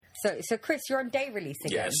So Chris, you're on day release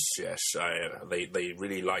again? Yes. They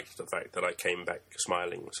really liked the fact that I came back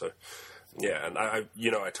smiling. So, yeah, and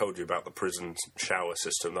I told you about the prison shower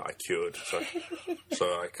system that I cured.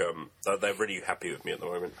 So they're really happy with me at the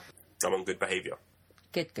moment. I'm on good behaviour.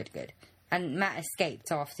 Good. And Matt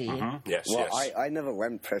escaped after you. Mm-hmm. Yes. I never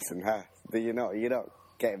went prison, huh? But you're not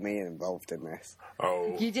getting me involved in this.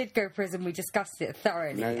 Oh, You did go prison. We discussed it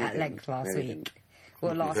thoroughly at length last week.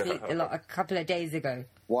 Well, last week, a couple of days ago.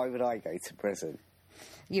 Why would I go to prison?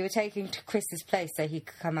 You were taking to Chris's place so he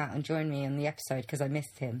could come out and join me on the episode because I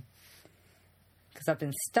missed him. Because I've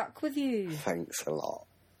been stuck with you. Thanks a lot.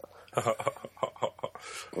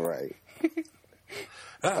 Great.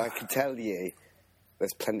 I can tell you,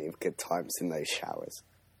 there's plenty of good times in those showers.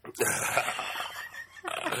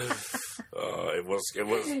 It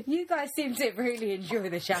was. You guys seem to really enjoy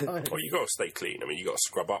the showers. Well, you got to stay clean. I mean, you got to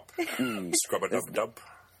scrub up, scrub a dub.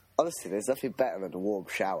 Honestly, there's nothing better than a warm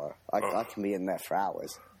shower. I can be in there for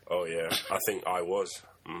hours. Oh yeah, I think I was.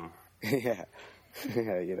 Yeah,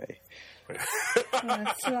 you know. I'm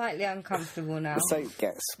slightly uncomfortable now. The soap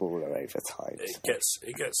gets smaller over time.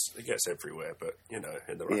 It gets everywhere, but in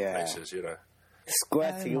the right places,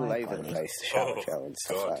 Squirting all over the place, the shower gel and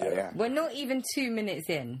stuff like that. Yeah. We're not even 2 minutes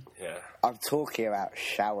in. Yeah. I'm talking about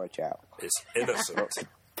shower gel. It's innocent. What could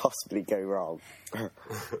possibly go wrong?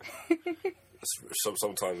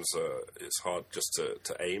 Sometimes it's hard just to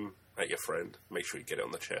aim at your friend. Make sure you get it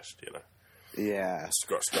on the chest, Yeah.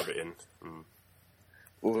 Scrub it in.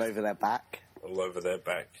 All over their back? All over their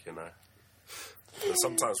back, And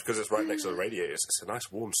sometimes, because it's right next to the radiator, it's a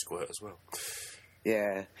nice warm squirt as well.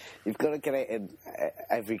 Yeah. You've got to get it in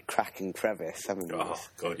every crack and crevice, haven't you? Oh,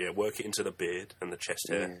 God, yeah. Work it into the beard and the chest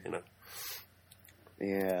hair,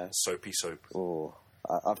 Yeah. Soapy soap. Oh.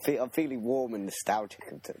 I'm feeling warm and nostalgic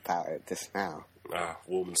about it just now.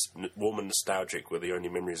 Warm and nostalgic were the only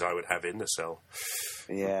memories I would have in the cell.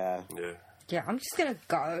 Yeah. Yeah. Yeah, I'm just going to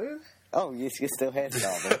go. Oh, you're still here,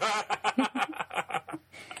 darling.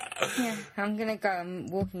 Yeah, I'm going to go. I'm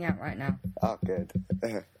walking out right now. Oh, good.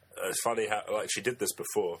 It's funny how, she did this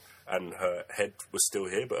before, and her head was still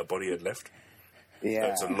here, but her body had left. Yeah.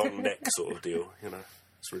 It's a long neck sort of deal,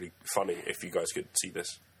 It's really funny if you guys could see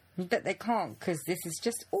this. But they can't, because this is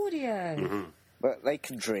just audio. Mm-hmm. But they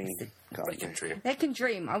can dream. They can dream. They can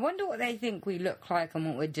dream. I wonder what they think we look like and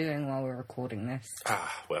what we're doing while we're recording this.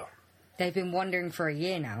 Well. They've been wondering for a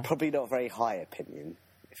year now. Probably not very high opinion,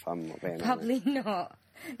 if I'm not being Probably not.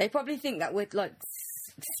 They probably think that we're,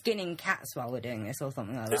 skinning cats while we're doing this or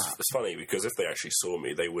something like that. It's funny, because if they actually saw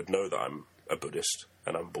me, they would know that I'm a Buddhist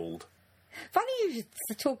and I'm bald. Funny you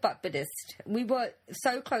should talk about Buddhist. We were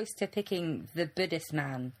so close to picking the Buddhist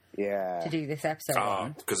man to do this episode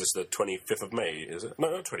on. Because it's the 25th of May, is it?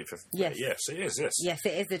 No, not 25th of yes. May. Yes, it is, yes. Yes,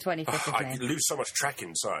 it is the 25th of May. I lose so much track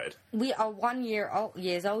inside. We are 1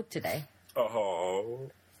 years old today. Oh.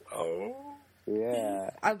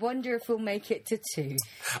 Yeah. I wonder if we'll make it to 2.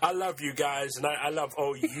 I love you guys, and I love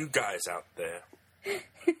all you guys out there.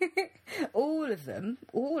 All of them,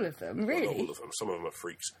 really. Well, not all of them. Some of them are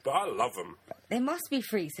freaks, but I love them. They must be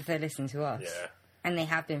freaks if they're listening to us. Yeah. And they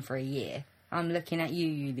have been for a year. I'm looking at you,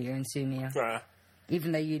 Yulia and Sumia.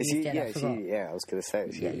 Even though Yulia's dead, I forgot. I was going to say.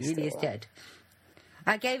 Yulia's dead.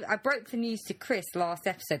 I broke the news to Chris last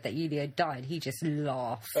episode that Yulia died. He just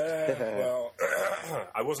laughed. Well,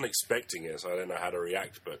 I wasn't expecting it, so I don't know how to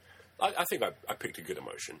react, but I think I picked a good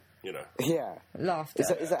emotion, Yeah. Laughter.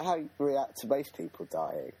 Is that how you react to most people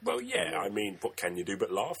dying? Well, yeah, I mean, what can you do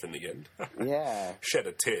but laugh in the end? Yeah. Shed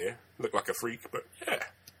a tear, look like a freak, but yeah.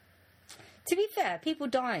 To be fair, people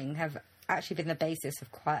dying have actually been the basis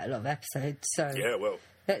of quite a lot of episodes, so... Yeah, well...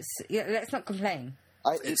 Let's not complain.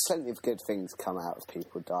 Plenty of good things come out of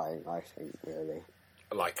people dying, I think, really.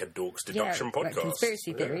 Like a Dork's Deduction podcast. Like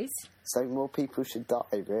conspiracy theories. So more people should die,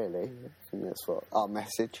 really. I think that's what our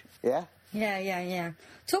message, yeah? Yeah.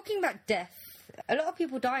 Talking about death, a lot of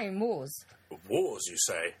people die in wars. Wars, you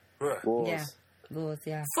say? Wars. Yeah, wars,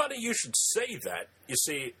 yeah. Funny you should say that. You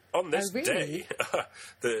see, on this day,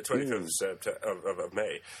 the 25th of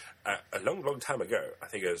May, a long, long time ago, I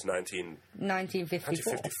think it was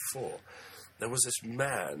 1954, there was this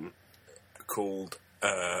man called...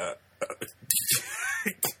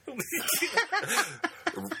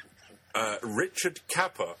 Richard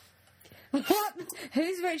Capa. What?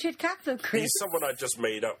 Who's Richard Capa, Chris? He's someone I just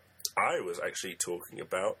made up. I was actually talking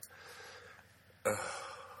about...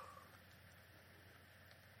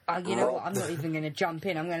 you know what? I'm not even going to jump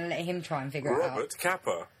in. I'm going to let him try and figure it out. Robert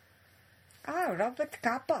Capa. Oh, Robert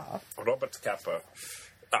Capa. Robert Capa.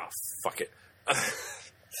 Fuck it.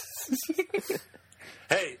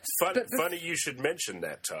 Hey, funny you should mention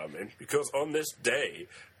that, Tarmin, because on this day,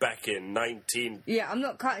 back in 19... Yeah, I'm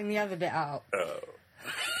not cutting the other bit out. Oh.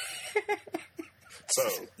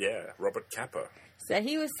 So, yeah, Robert Capa. So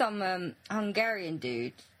he was some Hungarian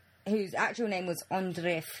dude whose actual name was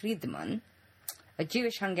André Friedman, a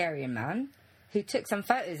Jewish Hungarian man who took some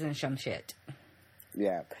photos and some shit.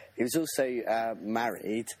 Yeah. He was also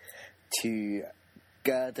married to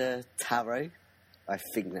Gerda Taro. I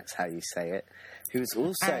think that's how you say it. Who was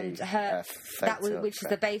also And her, which is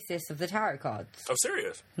the basis of the tarot cards. Oh,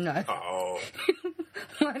 serious? No. Oh.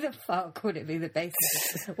 Why the fuck would it be the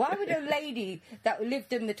basis? Why would a lady that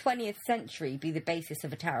lived in the 20th century be the basis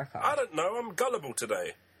of a tarot card? I don't know. I'm gullible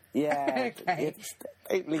today. Yeah. Okay.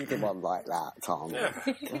 Don't lead him on like that, Tom. Yeah.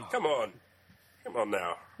 Come on. Come on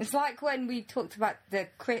now. It's like when we talked about the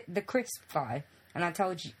crisp guy, and I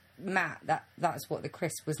told you, Matt, that's what the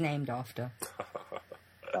crisp was named after.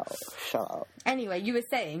 Oh, shut up. Anyway, you were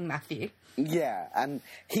saying, Matthew. Yeah, and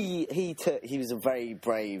he was a very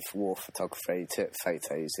brave war photographer. He took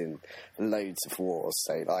photos in loads of wars.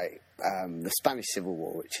 So, like, the Spanish Civil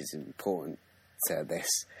War, which is important to this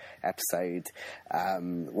episode.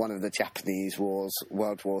 One of the Japanese wars,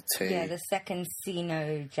 World War II. Yeah, the Second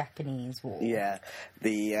Sino-Japanese War. Yeah,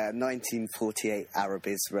 the 1948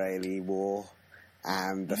 Arab-Israeli War,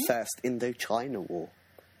 and the First Indochina War.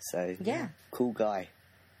 So, yeah, cool guy.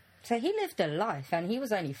 So he lived a life, and he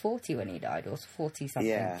was only 40 when he died, or 40-something.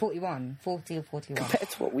 Yeah. 41. 40 or 41. Compared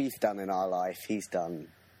to what we've done in our life, he's done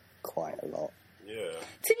quite a lot. Yeah.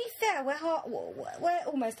 To be fair, we're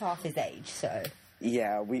almost half his age, so...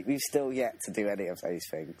 Yeah, we've still yet to do any of those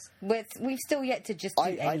things. We've still yet to just do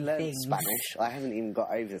I anything. learned Spanish. I haven't even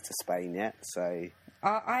got over to Spain yet, so...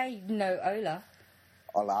 I know hola.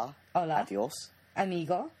 Hola. Hola. Adios.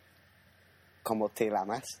 Amigo. Como te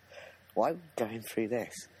llamas? Why are we going through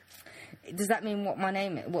this? Does that mean what my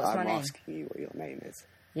name is? What's my name? I'm asking you what your name is.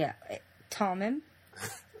 Yeah. Tarmin.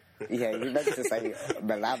 Yeah, you meant to say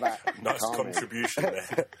Malama. Nice contribution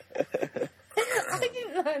there. I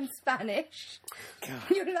didn't learn Spanish.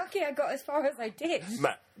 God. You're lucky I got as far as I did.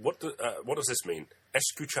 Matt, what does this mean?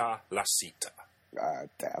 Escuchar la cita.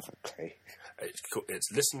 Don't have a clue.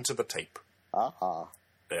 It's listen to the tape. Ah.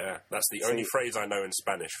 Yeah, that's the only phrase I know in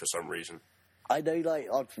Spanish for some reason. I know, like,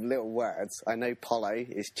 odd little words. I know polo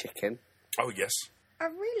is chicken. Oh, yes. Oh,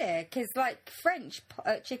 really? Because, like, French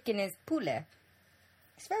chicken is poulet.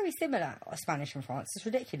 It's very similar. Spanish and France. It's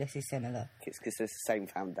ridiculously similar. It's because it's the same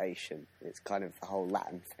foundation. It's kind of the whole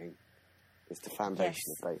Latin thing. It's the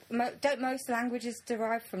foundation of both. Don't most languages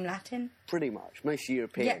derive from Latin? Pretty much. Most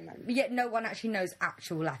European languages. Yet no one actually knows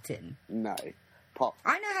actual Latin. No.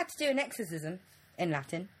 I know how to do an exorcism in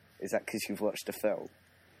Latin. Is that because you've watched a film?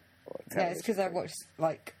 No, it's because I watched,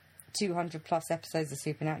 like, 200 plus episodes of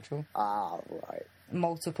Supernatural. Ah, right.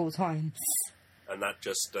 Multiple times. And that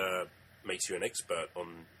just makes you an expert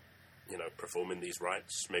on, performing these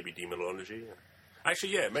rites, maybe demonology.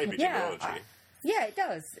 Actually, yeah, maybe demonology. Yeah, it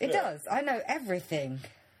does. It does. I know everything.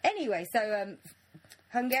 Anyway, so,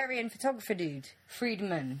 Hungarian photographer dude,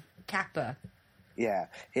 Friedman, Capa. Yeah.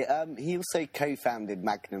 He also co-founded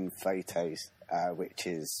Magnum Photos, which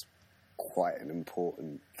is quite an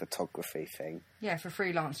important photography thing. Yeah, for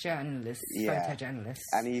freelance journalists, photojournalists.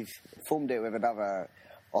 And he formed it with another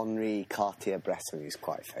Henri Cartier-Bresson, who's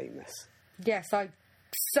quite famous. Yes, I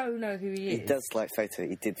so know who he is. He does like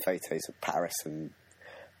he did photos of Paris and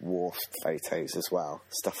war photos as well,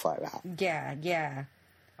 stuff like that. Yeah.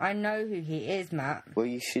 I know who he is, Matt. Well,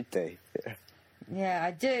 you should do. Yeah,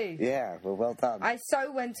 I do. Yeah, well done. I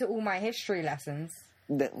so went to all my history lessons.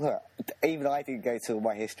 Look, even I didn't go to all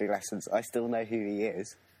my history lessons. I still know who he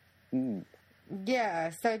is.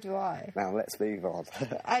 Yeah, so do I. Now, let's move on.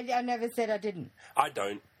 I never said I didn't. I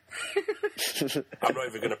don't. I'm not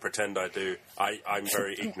even going to pretend I do. I'm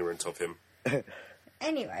very ignorant of him.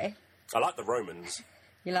 Anyway. I like the Romans.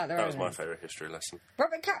 You like the Romans? That was my favourite history lesson.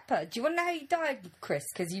 Robert Capa, do you want to know how he died, Chris?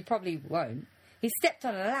 Because you probably won't. He stepped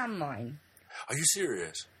on a landmine. Are you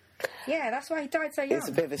serious? Yeah, that's why he died so young. It's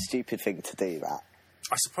a bit of a stupid thing to do, that.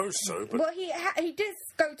 I suppose so, but... Well, he did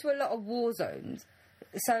go to a lot of war zones,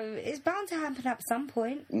 so it's bound to happen at some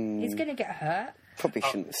point. He's going to get hurt. Probably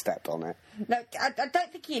shouldn't have stepped on it. No, I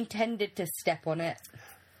don't think he intended to step on it.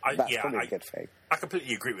 That's probably a good thing. I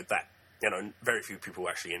completely agree with that. Very few people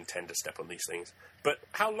actually intend to step on these things. But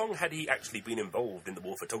how long had he actually been involved in the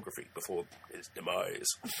war photography before his demise?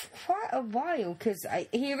 Quite a while, because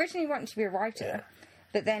he originally wanted to be a writer,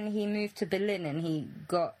 but then he moved to Berlin and he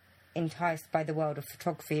got enticed by the world of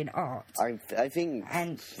photography and art. I think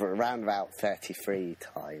for around about 33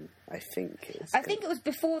 time, I think it was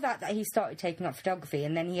before that he started taking up photography,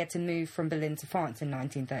 and then he had to move from Berlin to France in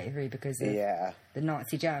 1933 because of the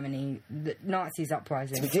Nazis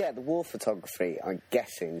uprising. Yeah, the war photography, I'm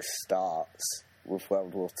guessing, starts with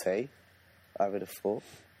World War II, I would have thought.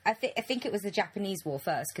 I think it was the Japanese War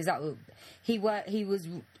first, because he was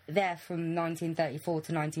there from 1934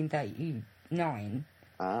 to 1939.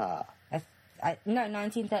 Ah.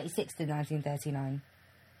 1936 to 1939.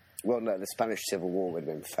 Well, no, the Spanish Civil War would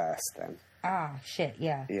have been first then. Ah, shit,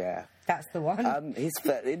 yeah. Yeah. That's the one.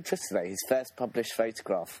 Interestingly, his first published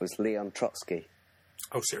photograph was Leon Trotsky.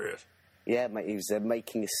 Oh, serious? Yeah, mate, he was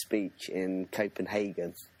making a speech in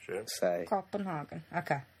Copenhagen. Sure. So, Copenhagen,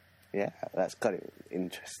 okay. Yeah, that's kind of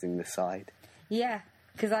interesting, the side. Yeah,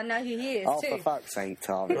 because I know who he is, too. Oh, for fuck's sake,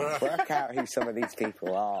 Tommy. Work out who some of these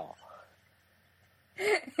people are.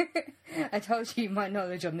 I told you my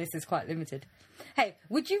knowledge on this is quite limited. Hey,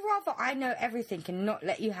 would you rather I know everything and not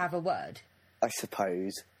let you have a word? I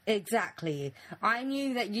suppose. Exactly. I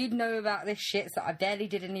knew that you'd know about this shit, so I barely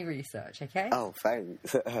did any research, okay? Oh,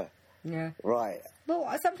 thanks. Yeah. Right.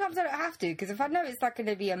 Well, sometimes I don't have to, because if I know it's like going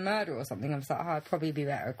to be a murder or something, I'm just like, I'd probably be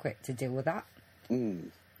better equipped to deal with that.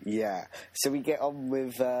 Yeah. So we get on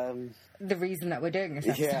with... the reason that we're doing this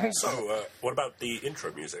episode. Yeah. So, what about the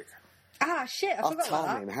intro music? Ah, shit, I forgot about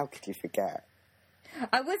Tommy, that. how could you forget?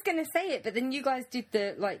 I was going to say it, but then you guys did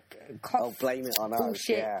the, cough... Oh, blame it on us,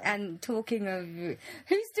 bullshit, yeah. and talking of...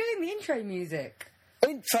 Who's doing the intro music?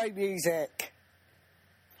 Intro music!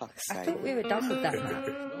 Fuck's sake. I thought we were done with that now.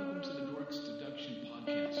 Welcome to the Dorks Deduction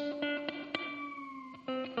Podcast,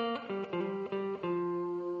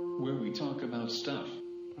 where we talk about stuff.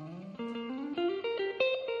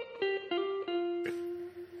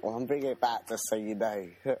 Well, I'm bringing it back just so you know.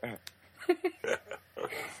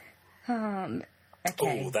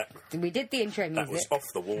 Okay. We did the intro music. That was off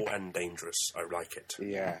the wall and dangerous. I like it.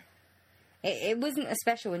 Yeah. It wasn't a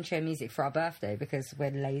special intro music for our birthday because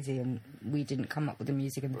we're lazy and we didn't come up with the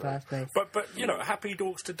music in the first place. But happy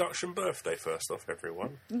Dorks Deduction birthday first off,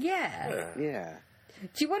 everyone. Yeah. Yeah.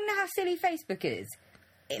 Do you want to know how silly Facebook is?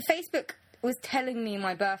 Facebook was telling me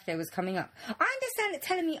my birthday was coming up. I understand it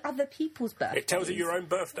telling me other people's birthdays. It tells you your own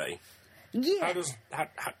birthday. Yeah. How does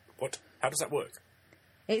that work?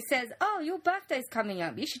 It says, oh, your birthday's coming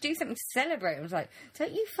up. You should do something to celebrate. I was like,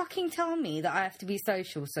 don't you fucking tell me that I have to be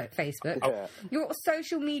social, Facebook. Yeah. You're a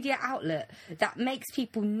social media outlet that makes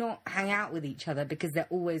people not hang out with each other because they're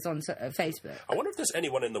always on Facebook. I wonder if there's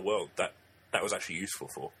anyone in the world that was actually useful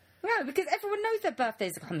for. No, because everyone knows their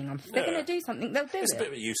birthdays are coming up. If they're going to do something, they'll do it. It's a bit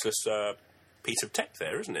of a useless piece of tech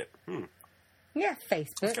there, isn't it? Yeah,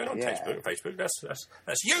 Facebook. What's going on Facebook?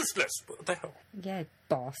 That's useless. What the hell? Yeah,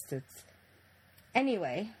 bastards.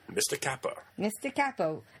 Anyway. Mr. Capa. Mr.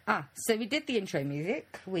 Capo. So we did the intro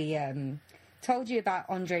music. We told you about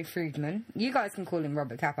Andre Friedman. You guys can call him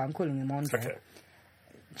Robert Capa. I'm calling him Andre. Okay.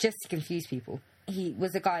 Just to confuse people. He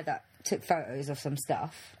was a guy that took photos of some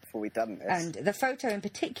stuff. Before we done this. And the photo in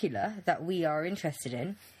particular that we are interested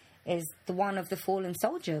in is the one of the fallen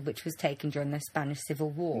soldier, which was taken during the Spanish Civil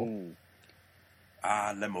War.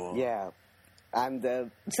 Lemur. Yeah. And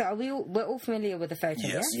so we're all familiar with the photo,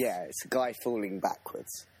 yes? Yeah, it's a guy falling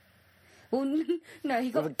backwards. Well, no, he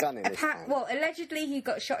got with a gun in his hand. Well, allegedly he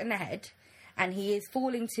got shot in the head, and he is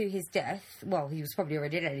falling to his death. Well, he was probably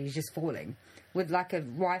already dead. He's just falling with like a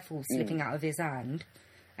rifle slipping out of his hand,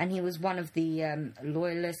 and he was one of the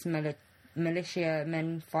loyalist militia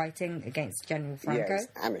men fighting against General Franco. Yeah, he was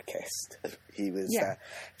anarchist. He was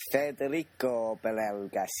Federico Belel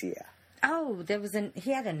Garcia. Oh,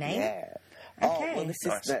 he had a name. Yeah. Okay. Oh, well,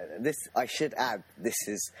 this I should add, this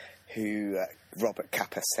is who Robert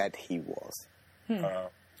Capa said he was.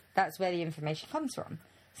 That's where the information comes from.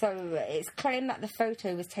 So it's claimed that the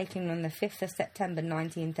photo was taken on the 5th of September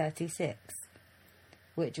 1936,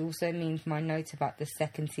 which also means my note about the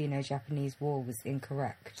Second Sino-Japanese War was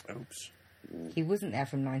incorrect. Oops. He wasn't there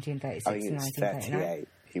from 1936 Oh, he to was 1939. 38.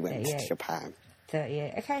 He went to Japan.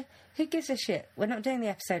 38. Okay, who gives a shit? We're not doing the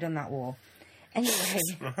episode on that war. Anyway,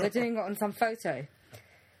 we're doing it on some photo.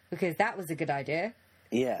 Because that was a good idea.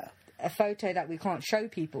 Yeah. A photo that we can't show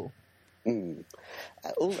people. You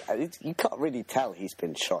can't really tell he's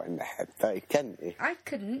been shot in the head, though, can you? I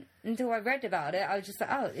couldn't until I read about it. I was just like,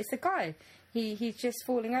 oh, it's a guy. He's just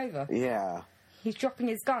falling over. Yeah. He's dropping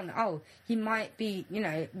his gun. Oh, he might be,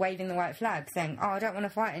 waving the white flag, saying, oh, I don't want to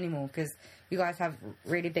fight anymore because you guys have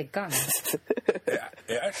really big guns. Yeah,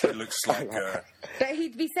 it actually looks like... But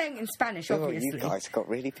he'd be saying in Spanish, obviously. Oh, you guys got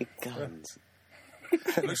really big guns.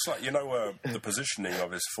 It looks like, the positioning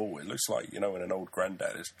of his fall. It looks like, when an old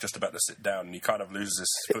granddad is just about to sit down and he kind of loses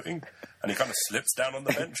his footing and he kind of slips down on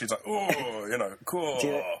the bench. He's like, oh, cool.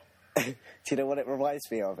 Do you know what it reminds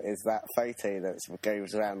me of? Is that photo that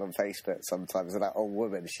goes around on Facebook sometimes of that old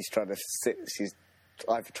woman. She's trying to sit. She's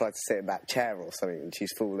either tried to sit in that chair or something, and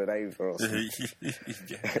she's fallen over or something.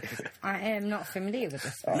 I am not familiar with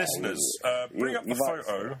this. Listeners, bring up the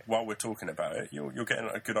photo while we're talking about it. You're getting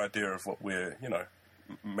a good idea of what we're,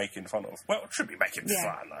 making fun of. Well, it should be making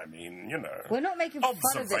fun. I mean, we're not making fun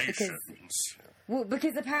of it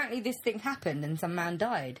because apparently this thing happened and some man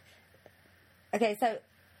died. Okay, so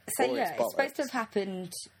it's supposed to have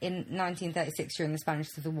happened in 1936 during the Spanish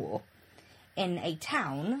Civil War in a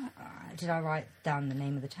town. Did I write down the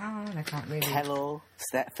name of the town? I can't really. Fellow,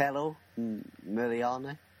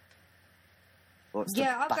 Miliano. I'll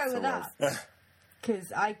go with that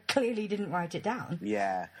because I clearly didn't write it down.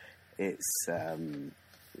 Yeah, it's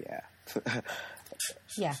yeah.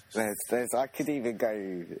 Yeah. I could even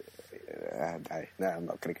go. No, I'm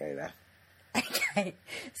not going to go there. Okay,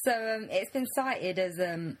 so it's been cited as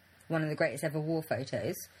one of the greatest ever war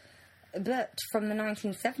photos, but from the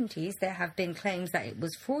 1970s there have been claims that it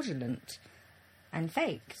was fraudulent and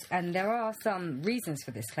faked, and there are some reasons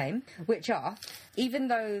for this claim, which are, even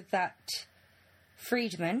though that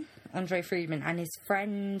Andre Friedman, and his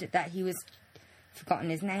friend that he was, forgotten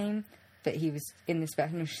his name, but he was in the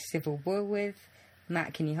Spanish Civil War with,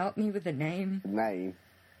 Matt, can you help me with the name? Name?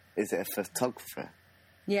 Is it a photographer?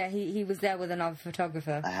 Yeah, he was there with another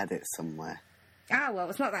photographer. I had it somewhere. Well,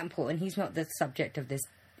 it's not that important. He's not the subject of this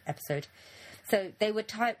episode. So they were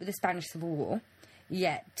tied with the Spanish Civil War,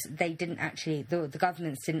 yet they didn't actually, the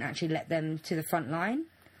governments didn't actually let them to the front line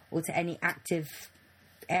or to any active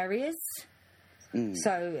areas.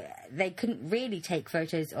 So they couldn't really take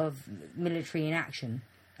photos of military in action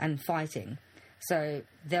and fighting. So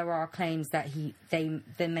there are claims that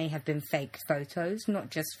there may have been fake photos, not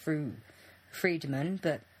just through Friedman,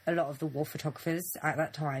 but a lot of the war photographers at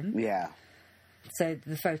that time. Yeah. So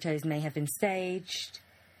the photos may have been staged,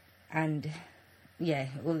 and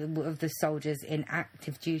all of the soldiers in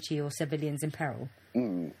active duty or civilians in peril.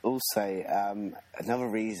 Also, another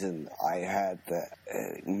reason I heard that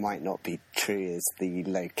it might not be true is the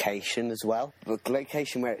location as well. The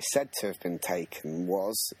location where it's said to have been taken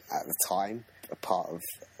was, at the time, a part of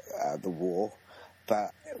the war,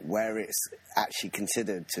 but where it's actually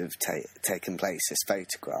considered to have taken place, this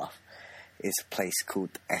photograph, is a place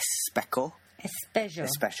called Espejo.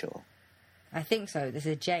 Espejo. I think so. There's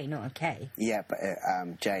a J, not a K. Yeah, but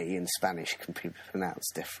J in Spanish can be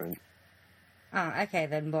pronounced different. Okay,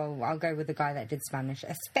 then, well, I'll go with the guy that did Spanish.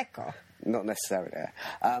 Espejo. Not necessarily.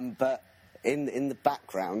 But in the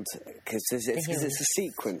background, because it's a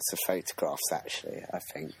sequence of photographs, actually, I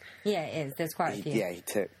think. Yeah, it is. There's quite a few. Yeah, he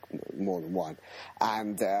took more than one.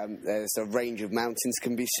 And there's a range of mountains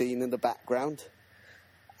can be seen in the background.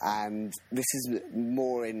 And this is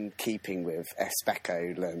more in keeping with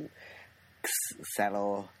Espejo than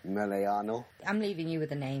Cello Miliano. I'm leaving you with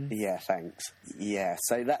the name. Yeah, thanks. Yeah,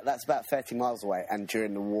 so that's about 30 miles away, and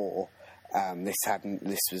during the war, this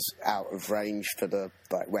was out of range for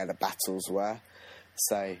where the battles were.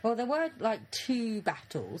 So, well, there were two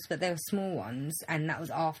battles, but they were small ones, and that was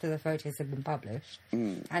after the photos had been published,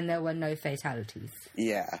 and there were no fatalities.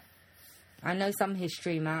 Yeah, I know some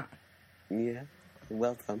history, Matt. Yeah,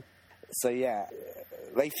 well done. So yeah,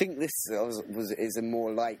 they think this is a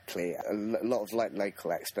more likely. A lot of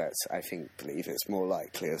local experts, I think, believe it's more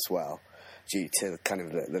likely as well, due to kind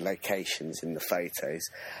of the locations in the photos.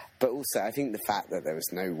 But also, I think the fact that there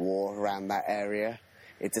was no war around that area,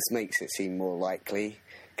 it just makes it seem more likely,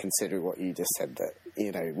 considering what you just said, that,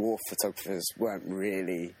 war photographers weren't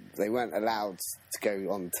allowed to go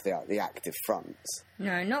on to the active fronts.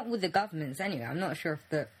 No, not with the governments anyway. I'm not sure if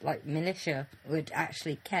the militia would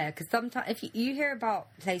actually care, because sometimes if you hear about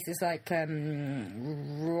places like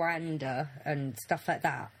Rwanda and stuff like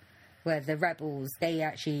that, where the rebels, they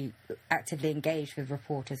actually actively engage with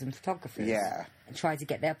reporters and photographers, and try to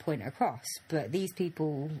get their point across. But these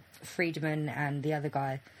people, Friedman and the other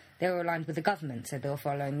guy, they were aligned with the government, so they were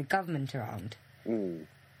following the government around.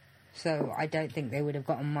 So I don't think they would have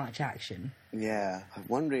gotten much action. Yeah, I'm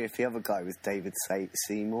wondering if the other guy was David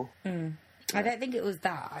Seymour. I don't think it was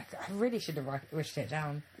that. I really should have written it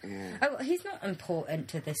down. Yeah. Oh, he's not important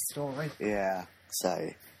to this story. Yeah,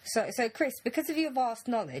 so Chris, because of your vast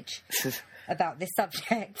knowledge about this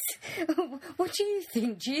subject, what do you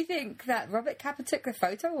think? Do you think that Robert Capa took the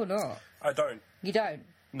photo or not? I don't. You don't?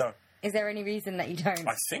 No. Is there any reason that you don't?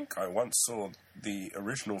 I think I once saw the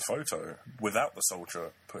original photo without the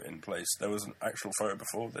soldier put in place. There was an actual photo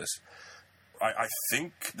before this. I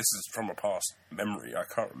think this is from a past memory, I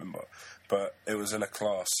can't remember, but it was in a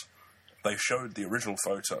class, they showed the original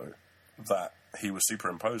photo that he was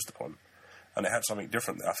superimposed upon, and it had something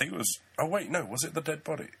different there. I think it was... Oh, wait, no, was it the dead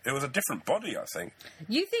body? It was a different body, I think.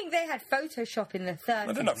 You think they had Photoshop in the 30s?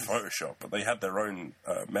 They didn't have Photoshop, but they had their own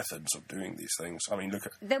methods of doing these things. I mean, look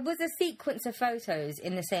at... There was a sequence of photos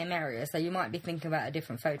in the same area, so you might be thinking about a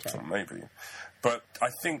different photo. Maybe. But I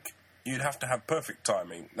think you'd have to have perfect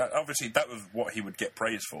timing. Now, obviously, that was what he would get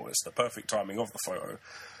praised for, is the perfect timing of the photo.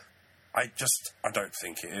 I don't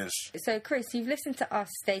think it is. So, Chris, you've listened to us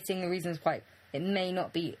stating the reasons why it may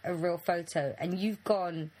not be a real photo, and you've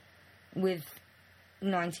gone with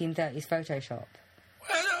 1930s Photoshop.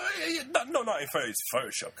 Well, not 1930s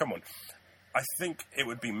Photoshop, come on. I think it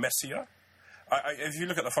would be messier. If you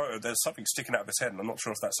look at the photo, there's something sticking out of his head, and I'm not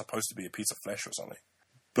sure if that's supposed to be a piece of flesh or something.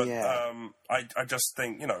 But I just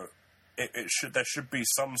think, there should be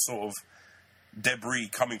some sort of debris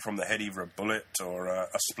coming from the head, either a bullet or a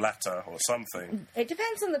splatter or something. It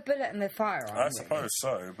depends on the bullet and the firearm. I suppose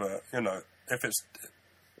so, but, if it's...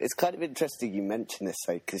 It's kind of interesting you mention this,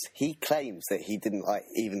 though, because he claims that he didn't,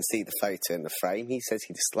 even see the photo in the frame. He says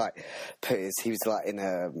he just, he was, in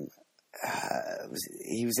a...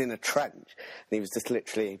 he was in a trench, and he was just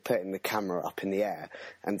literally putting the camera up in the air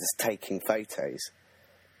and just taking photos.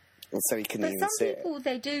 And so he couldn't even see it. But some people,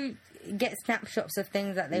 they do get snapshots of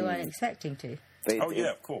things that they weren't expecting to.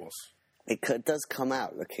 Yeah, of course. It does come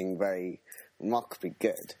out looking very remarkably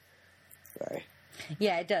good. Right.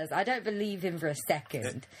 Yeah, it does. I don't believe him for a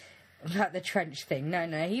second about the trench thing. No,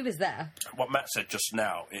 he was there. What Matt said just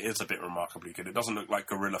now, it is a bit remarkably good. It doesn't look like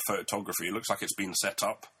guerrilla photography. It looks like it's been set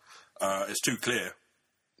up. It's too clear.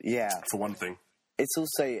 Yeah. For one thing. It's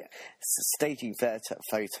also... Staging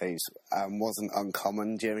photos wasn't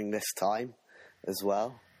uncommon during this time as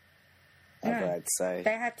well. I'd say.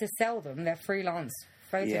 They had to sell them. They're freelance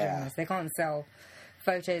photojournalists. They can't sell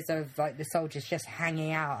photos of the soldiers just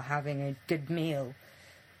hanging out having a good meal.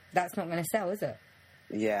 That's not going to sell, is it?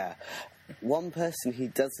 Yeah. One person who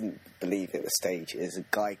doesn't believe it was staged is a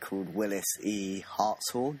guy called Willis E.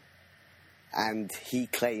 Hartshorn, and he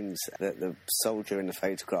claims that the soldier in the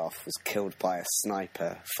photograph was killed by a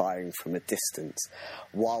sniper firing from a distance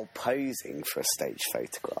while posing for a staged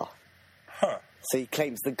photograph. Huh. So he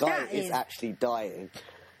claims the guy is actually dying.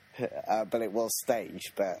 But it was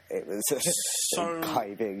staged, but it was a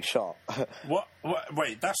guy being shot. What?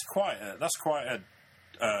 Wait, that's quite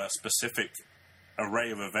a specific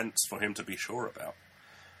array of events for him to be sure about.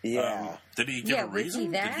 Yeah. Did he give a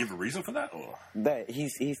reason? Did he give a reason for that? Or? No,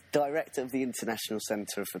 he's director of the International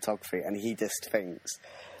Centre of Photography, and he just thinks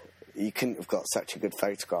you couldn't have got such a good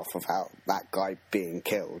photograph without that guy being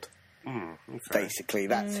killed. Okay. Basically,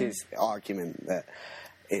 that's his argument, that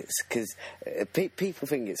it's because people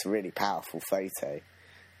think it's a really powerful photo,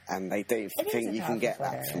 and they don't think you can get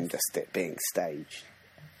that from just it being staged.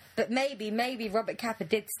 But maybe Robert Capa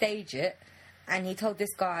did stage it, and he told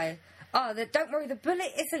this guy, don't worry, the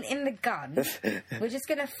bullet isn't in the gun. We're just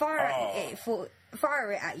going to fire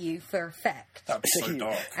it at you for effect. That'd be so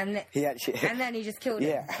dark. And then he just killed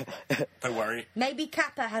him. Don't worry. Maybe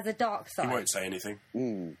Capa has a dark side. He won't say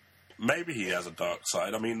anything. Maybe he has a dark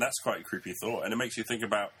side. I mean, that's quite a creepy thought. And it makes you think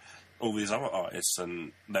about all these other artists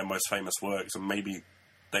and their most famous works, and maybe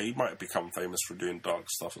they might become famous for doing dark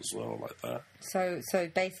stuff as well, like that. So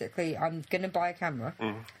basically, I'm going to buy a camera,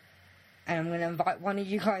 and I'm going to invite one of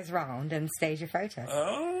you guys round and stage a photo.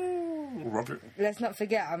 Oh, Robert. Let's not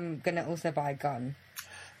forget, I'm going to also buy a gun.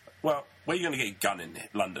 Well, where are you going to get a gun in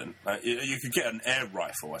London? You could get an air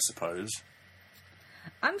rifle, I suppose.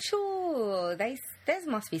 I'm sure there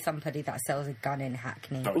must be somebody that sells a gun in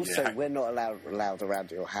Hackney. Oh, also, we're not allowed around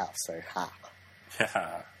your house, so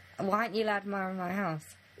Why aren't you allowed around my house?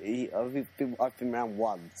 I've been around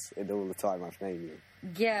once in all the time I've known you.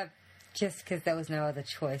 Yeah, just because there was no other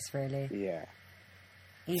choice, really. Yeah.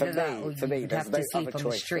 Either that or you would have to sleep on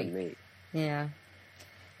the street. Yeah.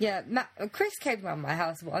 Yeah, Chris came around my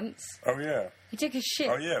house once. Oh, yeah. He took his shit.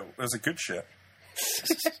 Oh, yeah, it was a good shit.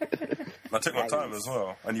 I took my time as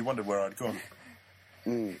well, and you wondered where I'd gone.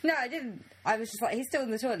 No, I didn't. I was just like, he's still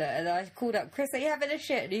in the toilet, and I called up, Chris, are you having a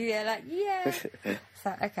shit? And he was like, yeah. It's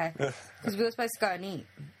like, okay. Because we were supposed to go and eat,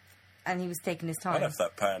 and he was taking his time. I left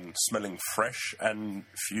that pan smelling fresh and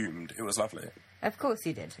fumed. It was lovely. Of course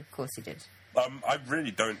he did. I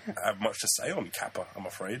really don't have much to say on Capa, I'm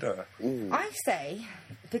afraid. I say,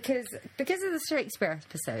 because of the Shakespeare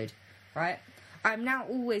episode, right, I'm now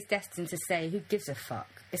always destined to say, who gives a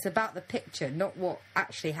fuck? It's about the picture, not what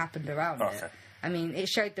actually happened around it. I mean, it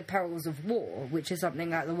showed the perils of war, which is something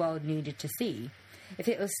that the world needed to see. If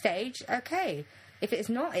it was staged, okay, If it's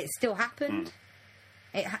not, it still happened.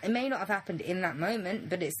 It may not have happened in that moment,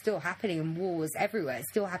 but it's still happening in wars everywhere. It's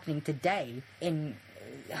still happening today in,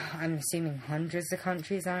 I'm assuming, hundreds of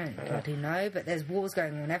countries. I don't bloody know, but there's wars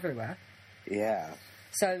going on everywhere. Yeah.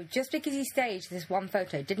 So just because he staged this one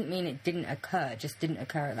photo didn't mean it didn't occur. It just didn't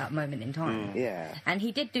occur at that moment in time. Yeah. And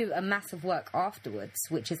he did do a massive work afterwards,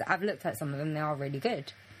 which is, I've looked at some of them, they are really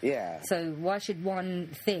good. Yeah. So why should one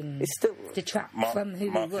thing It's still detract from who he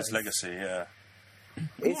mark was? his legacy, yeah.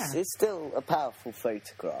 It's still a powerful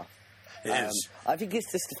photograph. It is. I think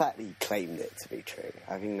it's just the fact that he claimed it to be true.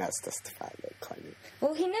 I think that's just the fact that kind of...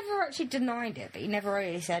 Well, he never actually denied it, but he never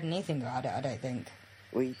really said anything about it, I don't think.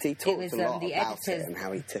 Well, he talked was, a lot the about editors- it and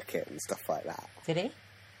how he took it and stuff like that. Did he?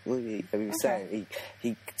 Well, he was saying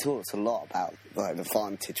he talks a lot about like the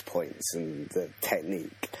vantage points and the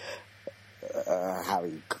technique, how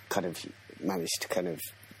he kind of managed to kind of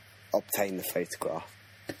obtain the photograph.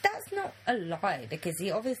 But that's not a lie, because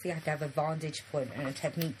he obviously had to have a vantage point and a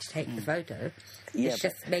technique to take the photo. Yeah, It's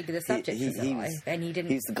just maybe the subject is a lie, and he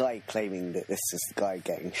didn't... He's the guy claiming that this is the guy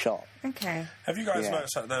getting shot. Okay. Have you guys Yeah.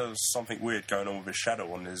 noticed that there's something weird going on with his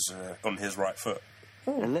shadow on his right foot?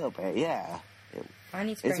 A little bit, yeah. I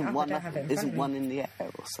need to bring it up, I don't have it in front of Isn't me. one in the air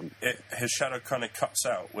or something? His shadow kind of cuts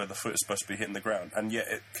out where the foot is supposed to be hitting the ground, and yet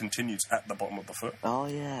it continues at the bottom of the foot. Oh,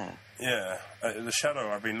 yeah. Yeah, the shadow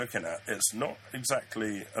I've been looking at, it's not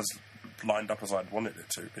exactly as lined up as I'd wanted it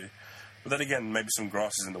to be. But then again, maybe some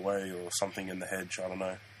grass is in the way or something in the hedge, I don't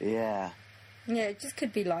know. Yeah. Yeah, it just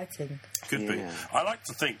could be lighting. Could be. Yeah. I like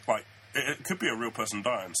to think, like, it could be a real person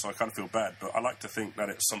dying, so I kind of feel bad, but I like to think that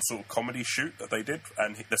it's some sort of comedy shoot that they did,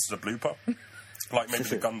 and this is a blooper. Like maybe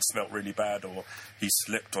the gun smelt really bad, or he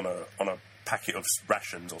slipped on a packet of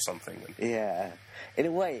rations or something. Yeah. In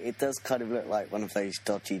a way, it does kind of look like one of those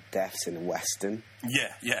dodgy deaths in a Western.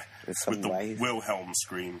 Yeah. In some with the ways. Wilhelm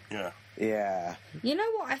scream, yeah. Yeah. You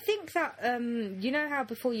know what? I think that, you know how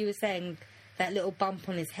before you were saying that little bump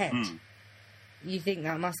on his head? You think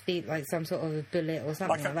that must be like some sort of a bullet or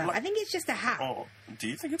something like that? I think it's just a hat. Oh, do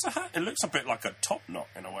you think it's a hat? It looks a bit like a top knot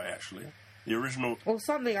in a way, actually. The original... Or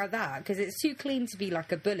something like that, because it's too clean to be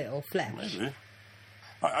like a bullet or flesh. Maybe.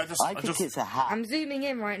 I think it's a hat. I'm zooming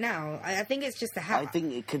in right now. I think it's just a hat. I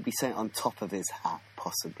think it could be something on top of his hat,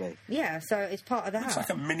 possibly. Yeah, so it's part of the Looks hat.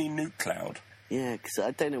 like a mini nuke cloud. Yeah, because I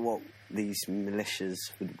don't know what these militias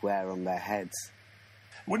would wear on their heads.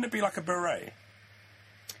 Wouldn't it be like a beret?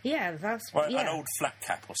 Yeah, that's... Well, yeah. an old flat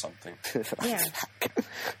cap or something. Yeah.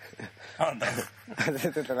 I don't know. I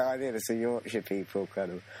don't know, I think it's the Yorkshire people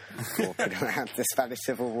kind of walking around the Spanish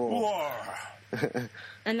Civil War. Whoa.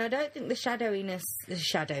 And I don't think the shadow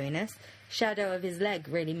of his leg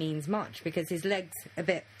really means much, because his leg's a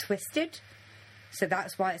bit twisted. So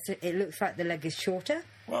that's why it looks like the leg is shorter,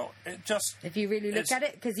 Well, it just... if you really look at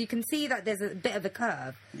it, because you can see that there's a bit of a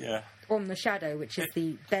curve Yeah. on the shadow, which is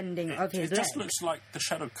the bending of his It leg. just looks like the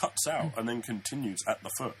shadow cuts out and then continues at the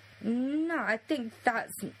foot. No, I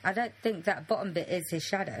don't think that bottom bit is his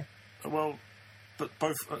shadow. Well, but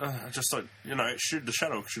both... just like, the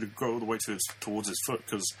shadow should go all the way towards his foot,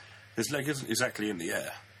 because his leg isn't exactly in the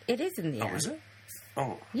air. It is in the air. Oh, is it?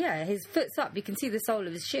 Oh. Yeah, his foot's up. You can see the sole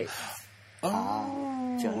of his shoe.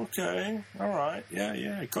 Oh, okay. All right.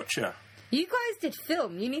 Yeah, gotcha. You guys did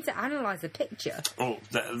film. You need to analyse a picture. Oh,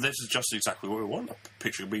 this is just exactly what we want. A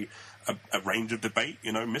picture would be a range of debate,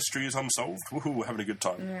 mystery is unsolved. Woohoo, we're having a good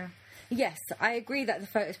time. Yeah. Yes, I agree that the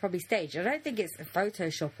photo's probably staged. I don't think it's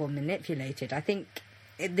Photoshop or manipulated. I think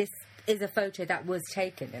this is a photo that was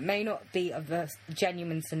taken. It may not be of a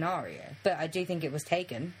genuine scenario, but I do think it was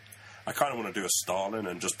taken. I kind of want to do a Stalin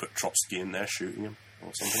and just put Trotsky in there shooting him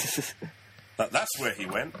or something. That's where he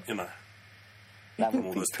went, That would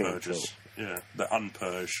all be those pretty purges. cool. Yeah, the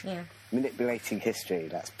unpurge. Yeah. Manipulating history,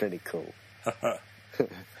 that's pretty cool.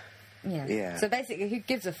 Yeah. Yeah. So basically, who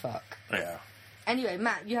gives a fuck? Yeah. Anyway,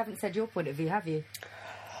 Matt, you haven't said your point of view, have you?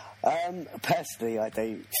 Personally, I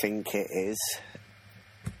don't think it is.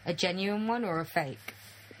 A genuine one or a fake?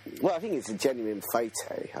 Well, I think it's a genuine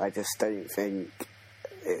photo. I just don't think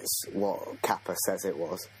it's what Capa says it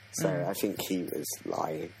was. So I think he was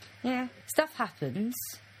lying. Yeah. Stuff happens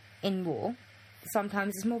in war.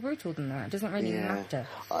 Sometimes it's more brutal than that. It doesn't really matter.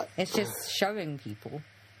 It's just showing people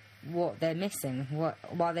what they're missing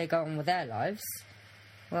while they go on with their lives.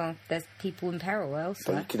 Well, there's people in peril But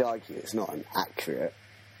elsewhere. you could argue it's not an accurate,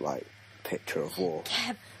 picture of war.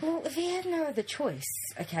 Yeah, well, if he had no other choice,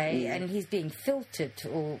 okay, and he's being filtered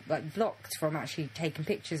or, blocked from actually taking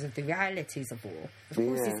pictures of the realities of war, of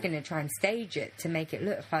course he's going to try and stage it to make it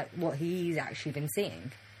look like what he's actually been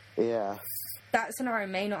seeing. Yeah. that scenario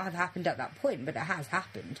may not have happened at that point, but it has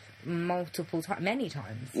happened multiple times, many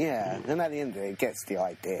times. Yeah, and at the end of it, it gets the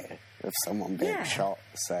idea of someone being shot,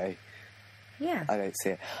 so... Yeah. I don't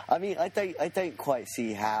see it. I mean, I don't quite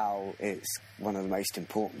see how it's one of the most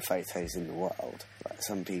important photos in the world. Like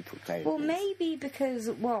some people claim. Well, maybe because,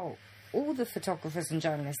 all the photographers and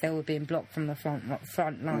journalists, they were being blocked from the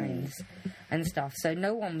front lines and stuff, so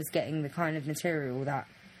no one was getting the kind of material that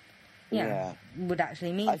would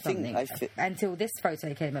actually mean something until this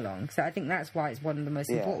photo came along. So I think that's why it's one of the most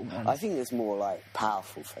important ones. I think there's more like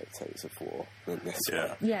powerful photos of war than this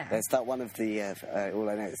one. Yeah. There's that one of the all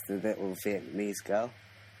I know is the little Vietnamese girl.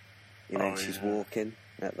 You know, she's walking.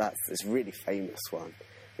 That's a really famous one.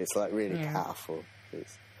 It's like really powerful.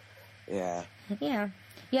 Yeah.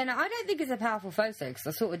 Yeah, no, I don't think it's a powerful photo, because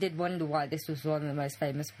I sort of did wonder why this was one of the most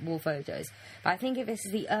famous war photos. But I think if this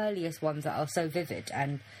is the earliest ones that are so vivid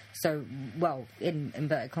and so, in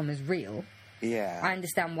inverted commas, real, I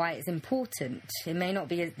understand why it's important. It may not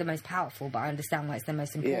be the most powerful, but I understand why it's the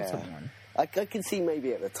most important one. I can see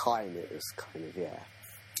maybe at the time it was kind of,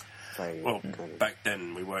 very back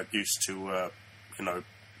then we weren't used to,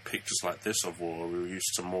 pictures like this of war. We were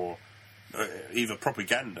used to more... either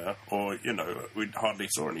propaganda or, we hardly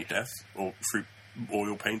saw any death or through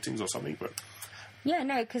oil paintings or something, but... Yeah,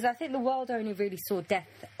 no, because I think the world only really saw death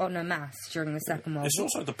en masse during the Second World War. It's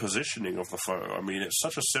also the positioning of the photo. I mean, it's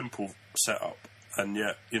such a simple setup, and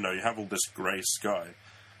yet, you have all this grey sky,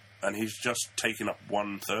 and he's just taking up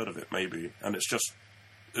 1/3 of it, maybe, and it's just...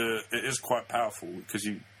 it is quite powerful, because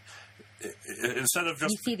instead of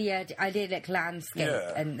just... You see the idyllic landscape,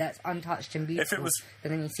 and that's untouched and beautiful, but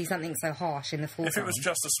then you see something so harsh in the foreground. If it was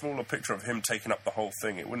just a smaller picture of him taking up the whole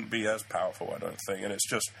thing, it wouldn't be as powerful, I don't think, and it's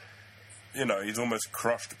just, he's almost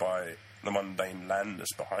crushed by the mundane landness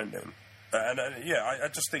behind him. I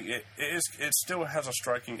just think it still has a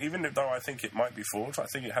striking, even though I think it might be forged, I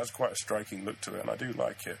think it has quite a striking look to it, and I do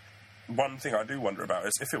like it. One thing I do wonder about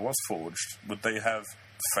is, if it was forged, would they have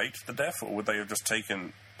faked the death, or would they have just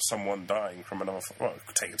taken someone dying from another...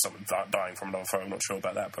 taking someone dying from another photo, I'm not sure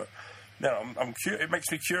about that, but... I'm it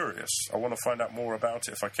makes me curious. I want to find out more about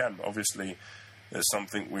it if I can. Obviously, it's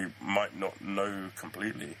something we might not know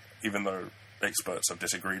completely, even though experts have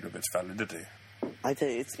disagreed with its validity.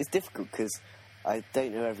 It's difficult, because I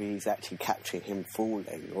don't know whether he's actually capturing him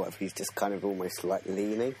falling, or if he's just kind of almost like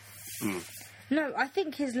leaning. No, I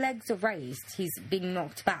think his legs are raised. He's being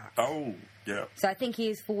knocked back. Oh, yeah. So I think he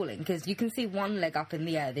is falling, because you can see one leg up in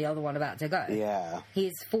the air, the other one about to go. Yeah. He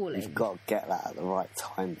is falling. You've got to get that at the right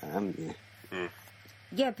time, though, haven't you?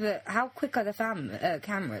 Yeah, but how quick are the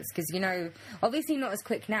cameras? Because, obviously not as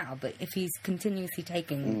quick now, but if he's continuously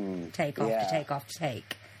taking take after take after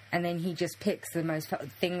take, and then he just picks the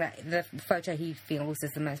the photo he feels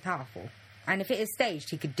is the most powerful. And if it is staged,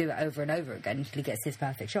 he could do it over and over again until he gets his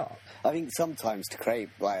perfect shot. I think sometimes to create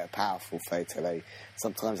a powerful photo,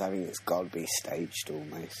 sometimes I think it's got to be staged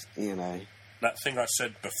almost, That thing I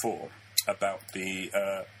said before about the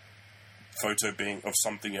photo being of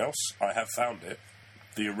something else, I have found it.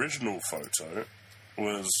 The original photo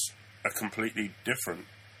was a completely different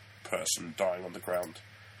person dying on the ground.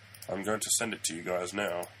 I'm going to send it to you guys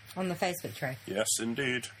now. On the Facebook tray? Yes,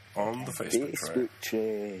 indeed. On the Facebook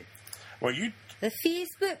tray. Well, the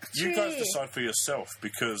Facebook tree. You guys decide for yourself,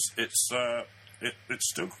 because it's a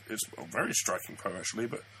very striking photo actually,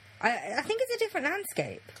 but I think it's a different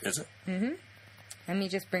landscape. Is it? Mm-hmm. Let me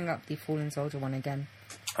just bring up the fallen soldier one again.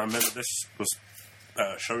 I remember this was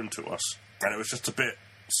shown to us, and it was just a bit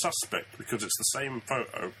suspect, because it's the same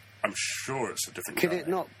photo. I'm sure it's a different guy. Could it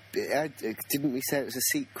not be, didn't we say it was a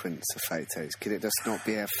sequence of photos? Could it just not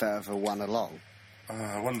be a further one along?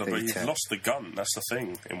 I wonder, but he's lost the gun. That's the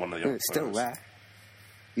thing in one of the other it's still there.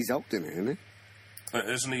 He's holding it, isn't he? But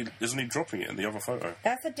isn't he dropping it in the other photo?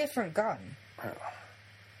 That's a different gun.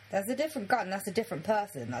 That's a different gun. That's a different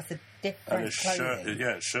person. That's a different and his clothing.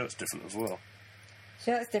 His shirt's different as well.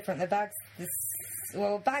 Shirt's different. The bag's...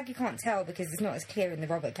 bag you can't tell, because it's not as clear in the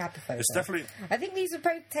Robert Capa photo. It's definitely... I think these were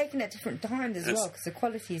both taken at different times as well, because the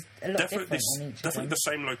quality is a lot different on each of them. Definitely the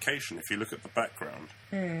same location if you look at the background.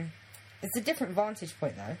 It's a different vantage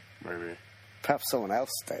point, though. Maybe. Perhaps someone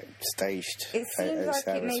else staged. It seems like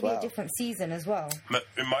it may be a different season as well. But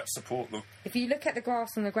it might support the... If you look at the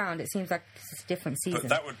grass on the ground, it seems like it's a different season. But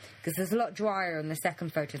that would... Because there's a lot drier on the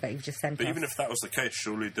second photo that you've just sent us. But even if that was the case,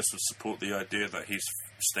 surely this would support the idea that he's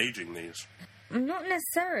staging these. Not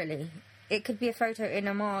necessarily. It could be a photo in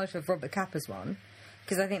homage of Robert Capa's one,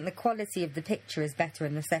 because I think the quality of the picture is better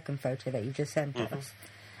in the second photo that you've just sent us.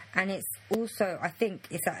 And it's also, I think,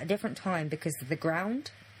 it's at a different time because of the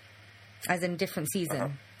ground, as in different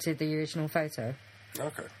season to the original photo.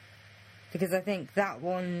 Okay. Because I think that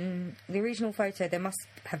one, the original photo, there must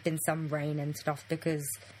have been some rain and stuff because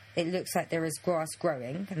it looks like there is grass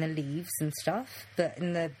growing and the leaves and stuff. But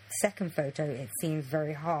in the second photo, it seems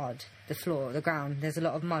very hard. The floor, the ground, there's a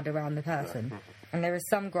lot of mud around the person. And there is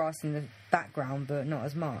some grass in the background, but not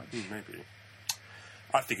as much. Maybe.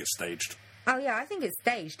 I think it's staged. Oh, yeah, I think it's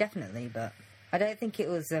staged, definitely, but I don't think it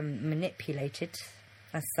was manipulated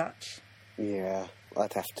as such. Yeah,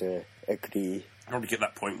 I'd have to agree. I probably get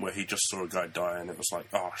that point where he just saw a guy die and it was like,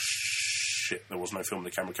 oh, shit, there was no film on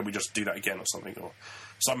the camera. Can we just do that again or something? Or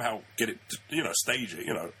somehow get it, stage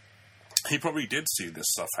it, He probably did see this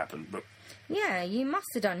stuff happen, but... Yeah, you must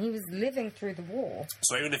have done. He was living through the war.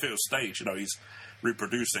 So even if it was staged, he's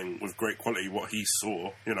reproducing with great quality what he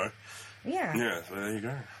saw, Yeah. Yeah, so there you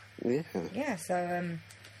go. Yeah. Yeah, so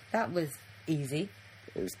that was easy.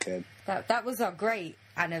 It was good. That was our great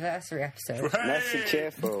anniversary episode. Hey! Nice and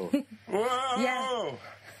cheerful. Whoa! Yeah.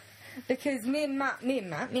 Because me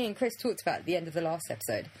and Chris talked about it at the end of the last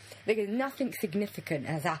episode. Because nothing significant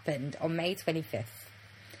has happened on May 25th.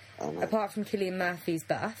 Oh, no. Apart from Cillian Murphy's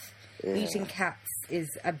birth, Yeah. eating cats is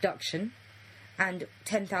abduction, and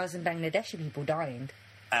 10,000 Bangladeshi people dying.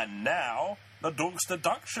 And now, the Dork's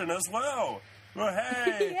deduction as well. Well,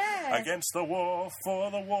 hey! Yeah. Against the war, for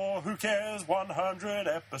the war, who cares? 100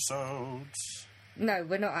 episodes. No,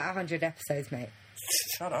 we're not at 100 episodes, mate.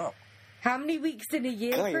 Shut up. How many weeks in a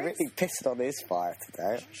year, God, you're Chris? really pissing on his fire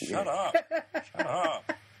today. Shut up. Shut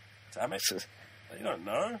up. Damn it. They don't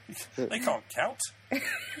know. They can't count.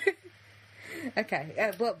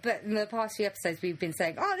 Okay, but in the past few episodes we've been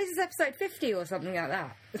saying, oh, this is episode 50 or something like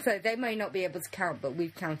that. So they may not be able to count, but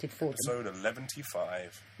we've counted for them. Episode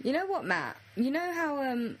 1125. You know what, Matt? You know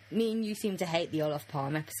how me and you seem to hate the Olaf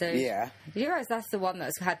Palm episode? Yeah. Did you realise that's the one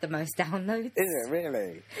that's had the most downloads? Is it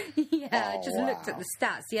really? Yeah, I Oh, just looked at wow. the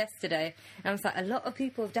stats yesterday, and I was like, a lot of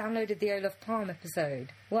people have downloaded the Olaf Palm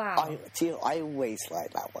episode. Wow. I always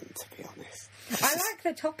like that one, to be honest. I like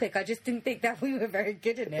the topic, I just didn't think that we were very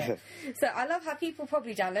good in it. So I love how people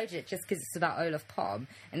probably downloaded it just because it's about Olaf Palm,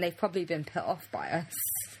 and they've probably been put off by us.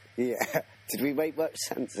 Yeah. Did we make much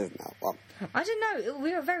sense in that one? I don't know,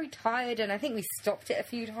 we were very tired, and I think we stopped it a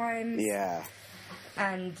few times. Yeah.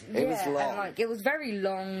 And It was long. and it was very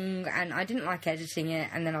long, and I didn't like editing it,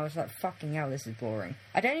 and then I was like, fucking hell, this is boring.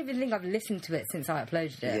 I don't even think I've listened to it since I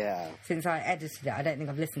uploaded it. Yeah. Since I edited it, I don't think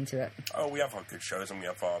I've listened to it. Oh, we have our good shows and we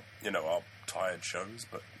have our, our tired shows,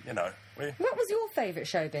 but, What was your favourite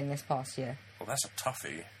show been this past year? well, that's a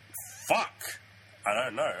toughie. Fuck! I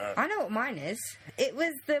don't know. I know what mine is. It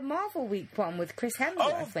was the Marvel Week one with Chris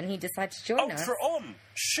Hemsworth when he decided to join us. Ultra On!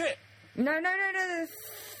 Shit! No, the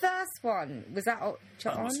first one. Was that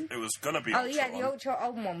Ultra On? It was gonna be Oh, Ultra yeah, On. the Ultra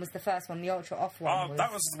On one was the first one. The Ultra Off one was...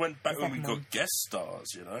 That was back when we second got one. guest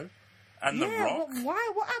stars, And The Yeah, Rock.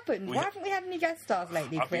 why? What happened? Why haven't we had any guest stars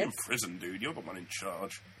lately, I've been Chris? in prison, dude. You're the one in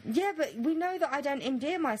charge. Yeah, but we know that I don't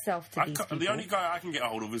endear myself to these people. The only guy I can get a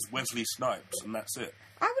hold of is Wesley Snipes, and that's it.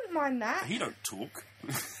 I wouldn't mind that. He don't talk.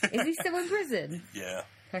 Is he still in prison? Yeah.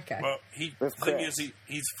 Okay. Well, With the thing Chris. is,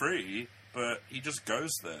 he's free, but he just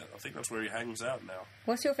goes there. I think that's where he hangs out now.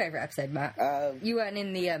 What's your favourite episode, Matt? You weren't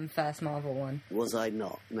in the first Marvel one. Was I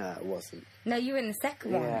not? No, it wasn't. No, you were in the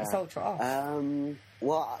second one. Yeah. It's Ultra Off.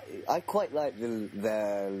 Well, I quite like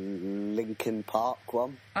the Linkin Park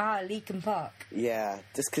one. Leakin Park. Yeah,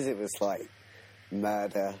 just because it was like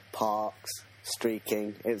murder, parks,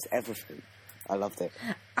 streaking. It was everything. I loved it.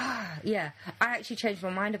 Yeah. I actually changed my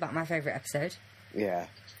mind about my favourite episode. Yeah.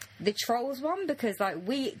 The Trolls one, because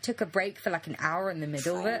we took a break for an hour in the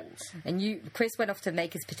middle of it, and Chris went off to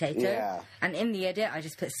make his potato, Yeah. and in the edit I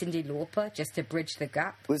just put Cyndi Lauper just to bridge the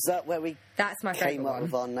gap. Was that where we That's my came favourite up one.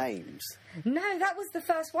 with our names? No, that was the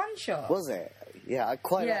first one shot. Was it? Yeah, I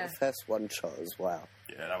quite Yeah. like the first one shot as well.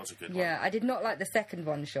 Yeah, that was a good Yeah, I did not like the second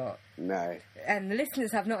one shot, No, and the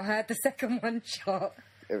listeners have not heard the second one shot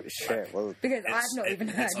it was shit. Well, because one. I've not even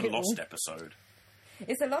heard It's a it. lost episode.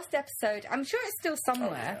 It's a lost episode. I'm sure it's still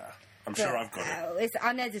somewhere. Yeah. I'm sure I've got it. It's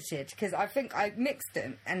unedited because I think I mixed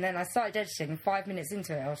it and then I started editing. 5 minutes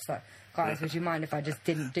into it, I was like, "Guys, would you mind if I just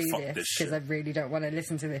didn't do Fuck this? this Because I shit." really don't want to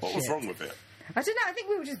listen to this What shit." was wrong with it? I don't know. I think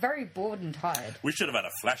we were just very bored and tired. We should have had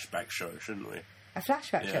a flashback show, shouldn't we? A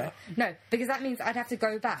flashback Yeah. show? No, because that means I'd have to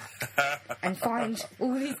go back and find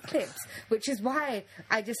all these clips, which is why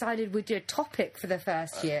I decided we'd do a topic for the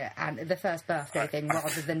first year and the first birthday thing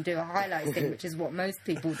rather than do a highlights thing, which is what most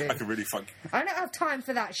people do. I could really fuck. I don't have time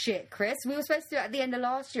for that shit, Chris. We were supposed to do it at the end of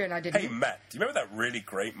last year and I didn't. Hey, Matt, do you remember that really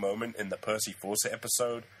great moment in the Percy Fawcett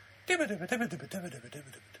episode?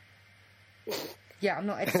 Yeah, I'm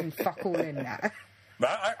not editing fuck all in that.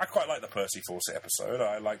 But I quite like the Percy Fawcett episode.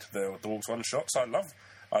 I liked the Walks One shots. I love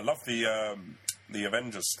I love the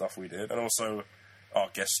Avengers stuff we did, and also our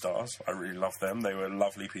guest stars. I really love them. They were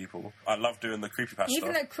lovely people. I love doing the creepypasta.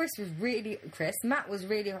 Even though Matt was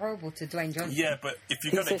really horrible to Dwayne Johnson. Yeah, but if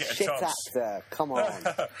you're going to get a shit chance, actor. Come on.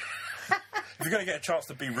 if you're going to get a chance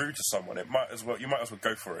to be rude to someone, you might as well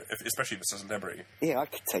go for it, especially if it's a celebrity. Yeah, I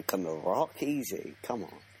could take on The Rock. Easy. Come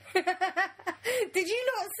on. Did you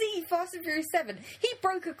not see Fast and Furious 7? He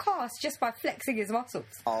broke a cast just by flexing his muscles.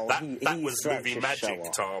 Oh, That was movie magic,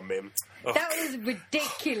 Tom. Oh. That was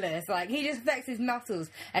ridiculous. Like, he just flexed his muscles,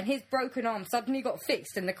 and his broken arm suddenly got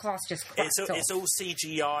fixed, and the cast just cracked off. It's all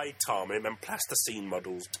CGI, Tom, and plasticine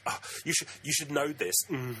models. Oh, you should know this.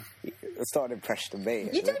 It's not an impression of me.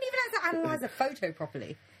 You don't even have to analyse a photo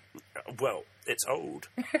properly. Well, it's old.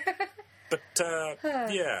 But,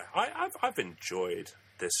 yeah, I've enjoyed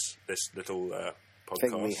this little podcast.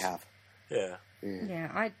 Thing we have. Yeah.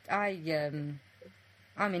 Yeah,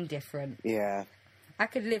 I'm indifferent. Yeah. I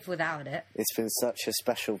could live without it. It's been such a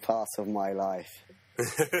special part of my life. I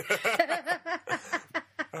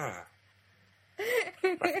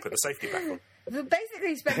can put the safety back on. We're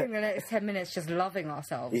basically spending the next 10 minutes just loving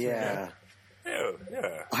ourselves. Yeah.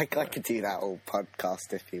 Yeah. I could do that whole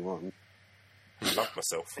podcast if you want. I love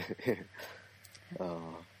myself.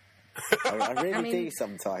 Oh. I really do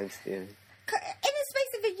sometimes, yeah. In the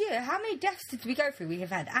space of a year, how many deaths did we go through? We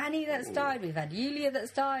have had Annie that's died, we've had Yulia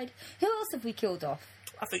that's died. Who else have we killed off?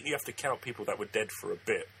 I think you have to count people that were dead for a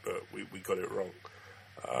bit, but we got it wrong.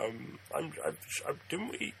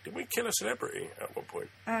 Didn't we kill a celebrity at one point?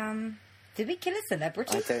 Did we kill a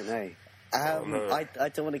celebrity? I don't know. No. I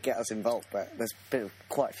don't want to get us involved, but there's been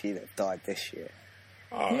quite a few that have died this year.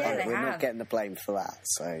 Yeah, they We're have. not getting the blame for that,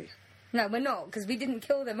 so... No, we're not, because we didn't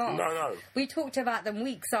kill them off. No. We talked about them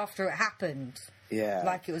weeks after it happened. Yeah.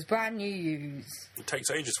 Like it was brand new news. It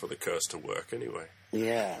takes ages for the curse to work, anyway.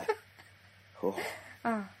 Yeah. Oh.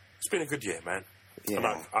 It's been a good year, man.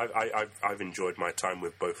 Yeah. And I've enjoyed my time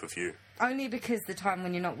with both of you. Only because the time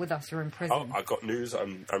when you're not with us, you're in prison. Oh, I got news.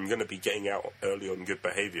 I'm going to be getting out early on good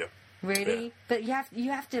behaviour. Really? Yeah. But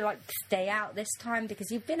you have to, like, stay out this time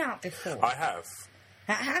because you've been out before. I have.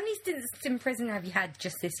 How many stints in prison have you had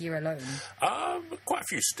just this year alone? Quite a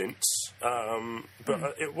few stints.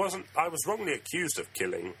 But it wasn't... I was wrongly accused of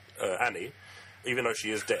killing Annie, even though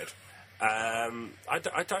she is dead. And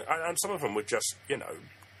some of them were just,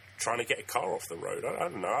 trying to get a car off the road. I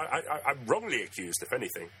don't know. I'm wrongly accused, if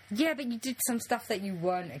anything. Yeah, but you did some stuff that you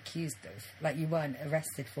weren't accused of. Like, you weren't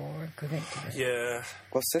arrested for or convicted of. Yeah.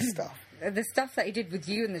 What's this stuff? The stuff that he did with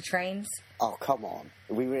you and the trains. Oh, come on.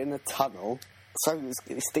 We were in a tunnel, so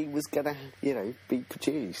Steve was going to, be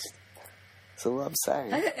produced. That's all I'm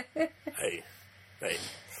saying. Hey.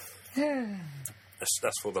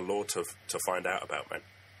 That's for the law to find out about, man.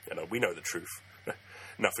 We know the truth.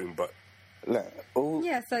 Nothing but... Look,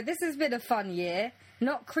 Yeah, so this has been a fun year.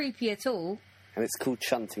 Not creepy at all. And it's called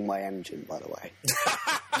shunting my engine, by the way.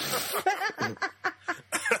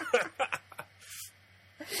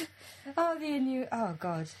 Oh,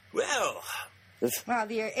 God. Well... Well,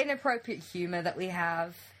 the inappropriate humour that we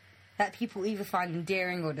have, that people either find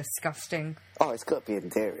endearing or disgusting. Oh, it's got to be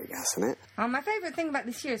endearing, hasn't it? My favourite thing about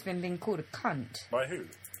this year has been being called a cunt. By who?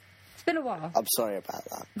 It's been a while. I'm sorry about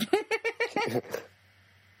that.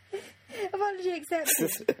 Apology accepted.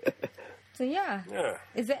 So, yeah.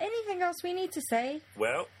 Is there anything else we need to say?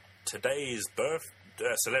 Well, today's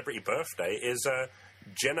celebrity birthday is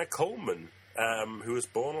Jenna Coleman, who was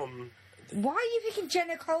born on... Why are you picking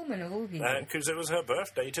Jenna Coleman of all people? Because it was her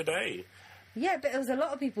birthday today. Yeah, but it was a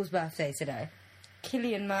lot of people's birthday today.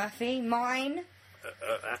 Cillian Murphy, mine.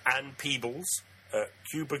 Anne Peebles,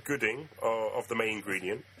 Cuba Gooding of The Main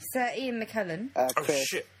Ingredient. Sir Ian McKellen. Oh, Chris,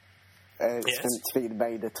 shit. It's Yes. meant to be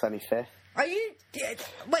May the 25th. Are you...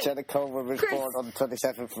 Wait, Jenna Coleman was Chris. born on the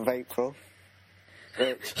 27th of April,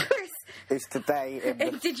 which Chris, is today in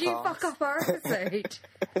the did you past. fuck up our episode?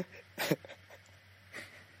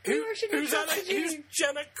 Who's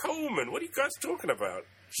Jenna Coleman? What are you guys talking about?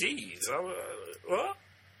 Jeez. What?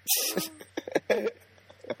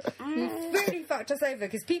 You really fucked us over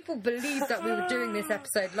because people believed that we were doing this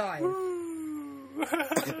episode live.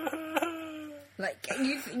 Like,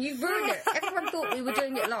 you've ruined it. Everyone thought we were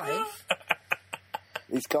doing it live.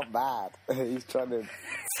 He's gone mad. He's trying to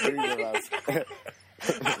screw with us.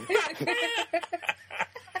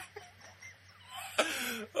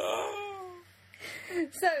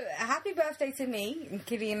 So, happy birthday to me and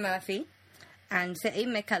Cillian Murphy and to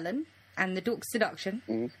Ian McKellen and the Dork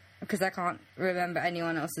Seduction because I can't remember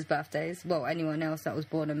anyone else's birthdays. Well, anyone else that was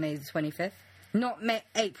born on May the 25th. Not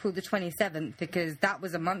April the 27th because that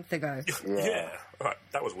was a month ago. Yeah. Right.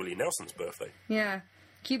 That was Willie Nelson's birthday. Yeah.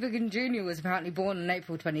 Cuba Gooding Jr. was apparently born on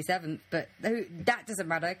April 27th, but that doesn't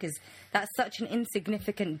matter because that's such an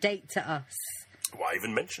insignificant date to us. Why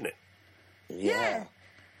even mention it? Yeah.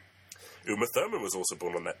 Uma Thurman was also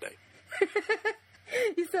born on that day.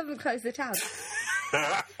 You still haven't closed the tab.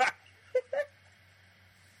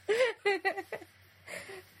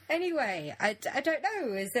 Anyway, I don't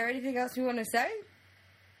know. Is there anything else we want to say?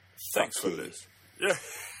 Thanks for this. Yeah.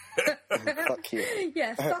 Fuck you.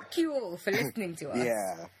 Yeah, fuck you all for listening to us.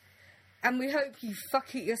 Yeah. And we hope you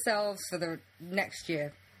fuck it yourselves for the next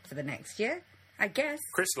year. For the next year, I guess.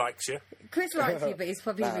 Chris likes you. Chris likes you, but he's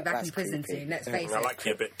probably going to be back That's in prison creepy. soon, let's face I it. like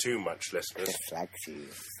you a bit too much, listeners. Just like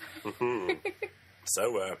you.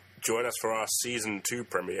 So, join us for our season 2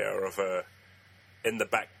 premiere of In the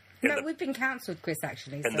Back. No, we've been cancelled, Chris,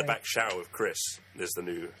 actually. In the Back Shower with Chris is the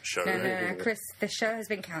new show. No, Chris, the show has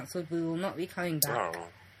been cancelled. We will not be coming back.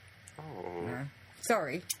 Oh. No.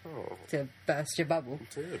 Sorry Oh. to burst your bubble.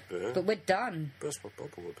 Did a But we're done. burst my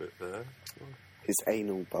bubble a bit there. His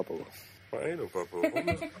anal bubble. My anal bubble. What am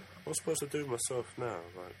I supposed to do myself now?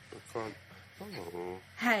 Like, I can't. Oh.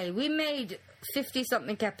 Hey, we made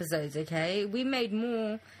 50-something episodes, okay? We made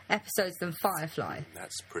more episodes than Firefly.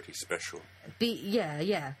 That's pretty special.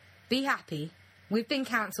 Yeah. Be happy. We've been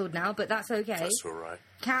cancelled now, but that's okay. That's alright.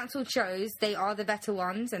 Cancelled shows, they are the better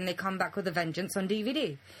ones, and they come back with a vengeance on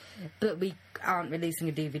DVD. But we aren't releasing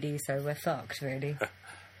a DVD, so we're fucked, really.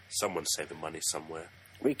 Someone's saving money somewhere.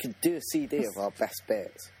 We could do a CD of our best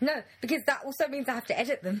bits. No, because that also means I have to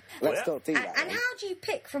edit them. Let's not do And, that. and then. how do you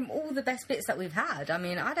pick from all the best bits that we've had? I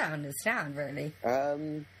mean, I don't understand, really.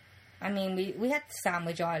 I mean, we had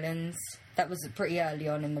Sandwich Islands. That was pretty early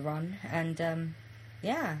on in the run. And,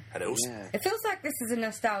 yeah. And it also, Yeah. It feels like this is a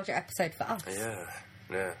nostalgia episode for us.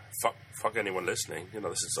 yeah. Fuck anyone listening. You know,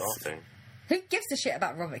 this is our thing. Who gives a shit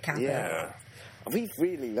about Robert Capa? Yeah. We've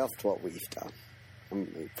really loved what we've done.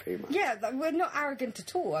 Haven't we, pretty much? Yeah, we're not arrogant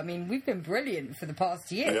at all. I mean, we've been brilliant for the past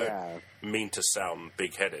year. Yeah. Mean to sound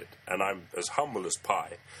big-headed, and I'm as humble as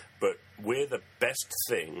pie, but we're the best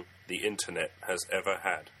thing the internet has ever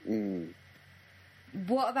had.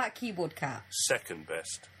 What about Keyboard Cat? Second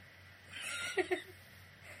best.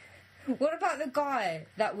 What about the guy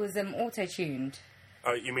that was auto-tuned?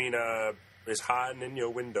 Oh, you mean, is hiding in your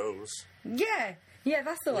windows? Yeah,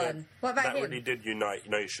 that's the one. What about that him? really did unite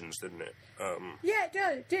nations, didn't it? Yeah,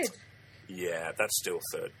 it did. Yeah, that's still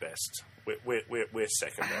third best. We're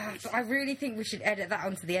second at least. I really think we should edit that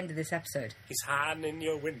onto the end of this episode. He's hiding in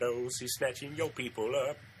your windows. He's snatching your people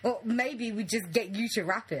up. Or maybe we just get you to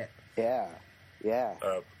rap it. Yeah.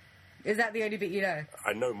 Is that the only bit you know?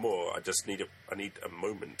 I know more. I just need a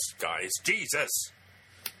moment, guys. Jesus!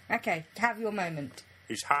 Okay, have your moment.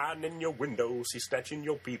 He's hiding in your windows. He's snatching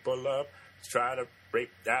your people up. He's trying to rape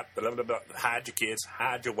that. Blah, blah, blah. Hide your kids.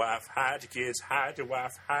 Hide your wife. Hide your kids. Hide your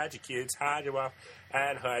wife. Hide your kids. Hide your wife.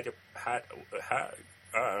 And hide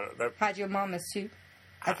Your mama's too.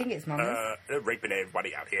 I think it's mama's. they're raping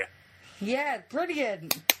everybody out here. Yeah,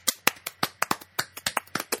 brilliant.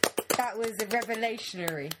 That was a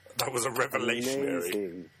revelationary. That was a revelationary.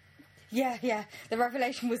 Amazing. Yeah. The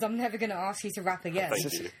revelation was I'm never going to ask you to rap again.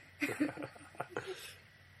 Thank you.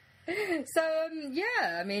 So,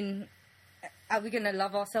 yeah, I mean, are we going to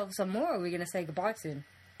love ourselves some more, or are we going to say goodbye soon?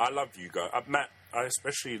 I love you guys. Matt, I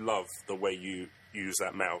especially love the way you use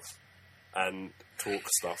that mouth and talk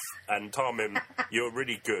stuff. And Tarmin, you're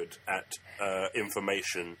really good at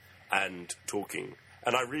information and talking.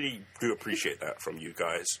 And I really do appreciate that from you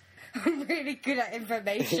guys. I'm really good at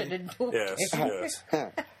information and talking. Yes.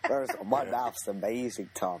 Whereas my mouth's amazing,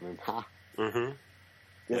 Tom. Huh? Mm-hmm.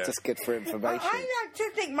 You're Yeah. just good for information. I like to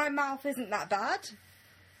think my mouth isn't that bad.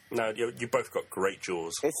 No, you both got great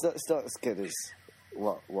jaws. It's not as good as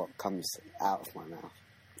what comes out of my mouth.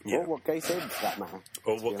 Yeah. Or what goes into that mouth.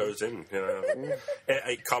 Or what goes in, you know.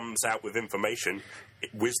 It comes out with information.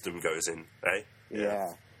 Wisdom goes in, eh?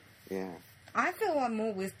 Yeah. I feel I'm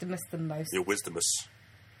more wisdomous than most. You're wisdomous.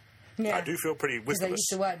 Yeah. I do feel pretty Because I wisdomous.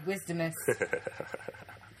 used the word wisdomous.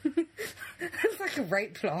 It's like a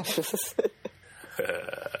rape plot.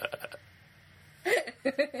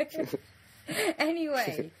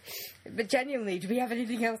 Anyway, but genuinely, do we have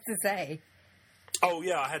anything else to say? Oh,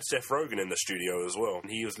 yeah, I had Seth Rogen in the studio as well.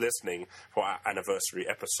 He was listening for our anniversary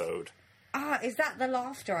episode. Ah, is that the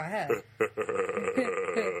laughter I heard?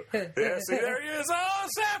 Yeah, see, there he is. Oh,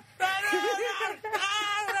 Seth!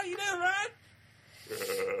 How you doing, man?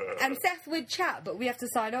 And Seth would chat, but we have to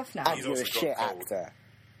sign off now. And He's you're also a got shit cold. actor.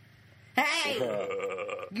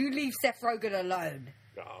 Hey! You leave Seth Rogen alone.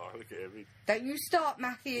 Oh, look at him. Don't you start,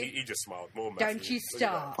 Matthew. He just smiled more, Matthew. Don't you Look at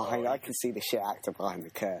start. that. Fine, I can see the shit actor behind the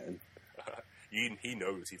curtain. He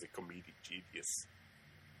knows he's a comedic genius.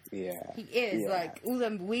 Yeah. He is. Yeah. Like, all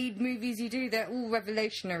them weed movies you do, they're all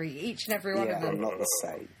revelationary, each and every one of them. Not the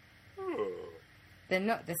same. They're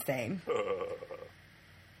not the same.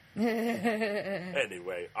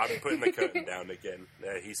 Anyway, I'm putting the curtain down again.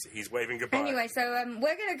 He's waving goodbye. Anyway, so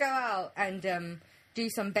we're going to go out and do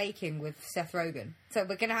some baking with Seth Rogen. So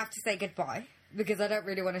we're going to have to say goodbye, because I don't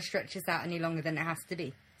really want to stretch this out any longer than it has to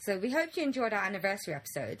be. So we hope you enjoyed our anniversary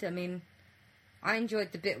episode. I mean, I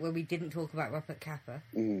enjoyed the bit where we didn't talk about Robert Capa.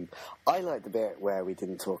 I like the bit where we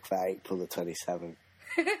didn't talk about April the 27th.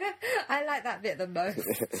 I like that bit the most.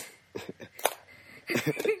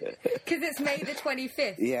 Because it's May the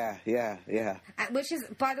 25th. Yeah. Which is,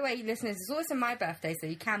 by the way, listeners, it's also my birthday, so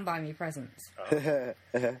you can buy me presents.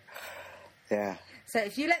 Yeah. So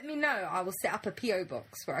if you let me know, I will set up a P.O.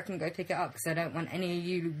 box where I can go pick it up, because I don't want any of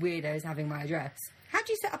you weirdos having my address. How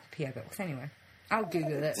do you set up a P.O. box, anyway? I'll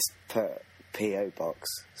Google it. Just put P.O. box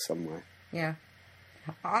somewhere. Yeah.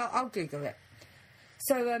 I'll Google it.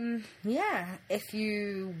 So, yeah, if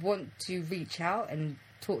you want to reach out and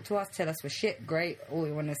talk to us, tell us we're shit, great, or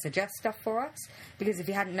you want to suggest stuff for us, because if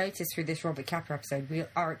you hadn't noticed through this Robert Capa episode,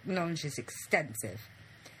 our knowledge is extensive.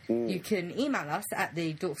 You can email us at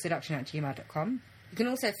thedorkseduction@gmail.com. You can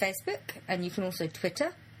also Facebook, and you can also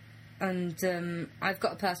Twitter. And I've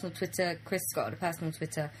got a personal Twitter, Chris has got a personal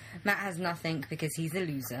Twitter, Matt has nothing because he's a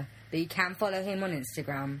loser. But you can follow him on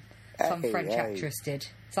Instagram. Some French actress did.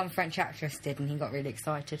 Some French actress did, and he got really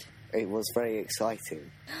excited. It was very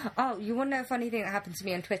exciting. Oh, you want to know a funny thing that happened to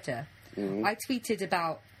me on Twitter? I tweeted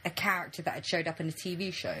about a character that had showed up in a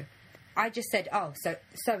TV show. I just said, oh,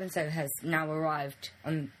 so-and-so has now arrived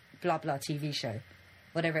on blah blah TV show.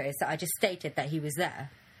 Whatever it is. So I just stated that he was there.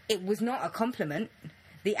 It was not a compliment.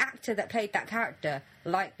 The actor that played that character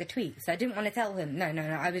liked the tweet, so I didn't want to tell him. No.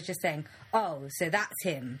 I was just saying, oh, so that's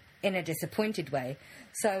him, in a disappointed way.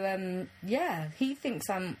 So, yeah, he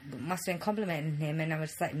thinks I must have been complimenting him, and I was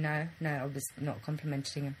just like, no, I was not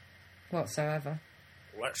complimenting him whatsoever.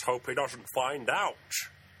 Let's hope he doesn't find out.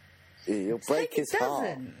 You'll break his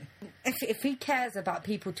heart. If he cares about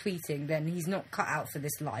people tweeting, then he's not cut out for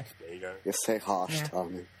this life. There you go. You're so harsh,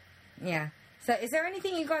 Tommy. Yeah. So, is there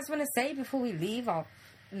anything you guys want to say before we leave our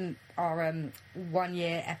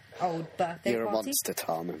 1-year-old birthday You're party? a monster,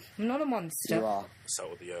 Tommy. I'm not a monster. You are.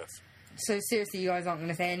 Salt of the earth. So seriously, you guys aren't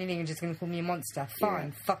going to say anything, you're just going to call me a monster.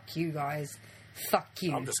 Fine, fuck you guys. Fuck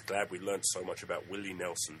you. I'm just glad we learned so much about Willie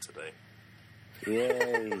Nelson today.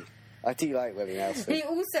 Yay. I do like Willie Nelson. He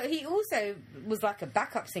also was like a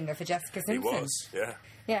backup singer for Jessica Simpson. He was, yeah.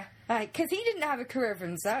 Yeah, because he didn't have a career of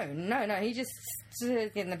his own. No, he just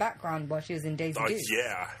stood in the background while she was in Daisy Dukes.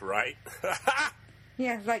 Yeah, right?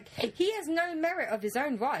 Yeah, like, he has no merit of his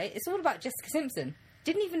own right. It's all about Jessica Simpson.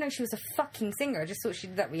 Didn't even know she was a fucking singer. I just thought she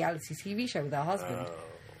did that reality TV show with her husband.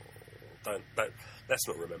 Let's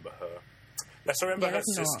not remember her. Let's remember her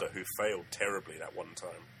sister who failed terribly that one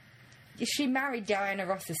time. She married Diana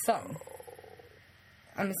Ross's son.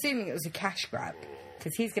 I'm assuming it was a cash grab,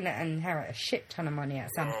 because he's going to inherit a shit ton of money at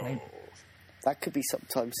some point. That could be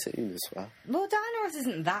sometime soon as well. Well, Diana Ross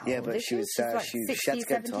isn't that old. Yeah, but she was like she 60s, had to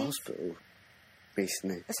go 70s. to hospital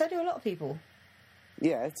recently. So do a lot of people.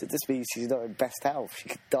 Yeah, it just means she's not in best health. She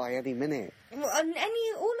could die any minute. Well,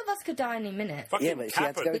 all of us could die any minute. Fucking Yeah, but she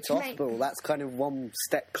had to go to hospital. That's kind of one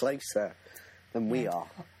step closer than we are.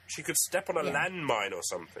 She could step on a landmine or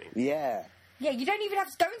something. Yeah. Yeah, you don't even have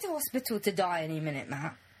to go into hospital to die any minute,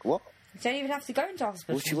 Matt. What? You don't even have to go into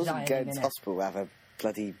hospital Well, she to die wasn't any going minute. to hospital to have her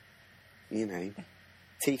bloody,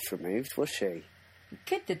 teeth removed, was she?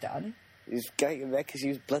 Could have done. She was going in there because she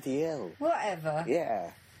was bloody ill. Whatever.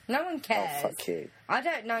 Yeah. No one cares. Oh, fuck you. I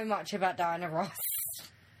don't know much about Diana Ross.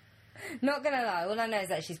 Not gonna lie, all I know is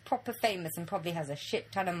that she's proper famous and probably has a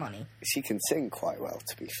shit ton of money. She can sing quite well,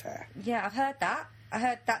 to be fair. Yeah, I've heard that. I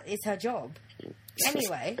heard that is her job.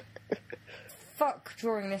 Anyway, fuck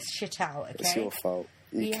drawing this shit out, okay? It's your fault.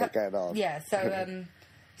 You kept going on. Yeah, so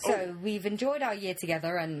we've enjoyed our year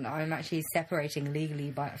together, and I'm actually separating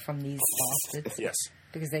legally from these bastards. Yes.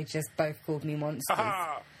 Because they just both called me monsters.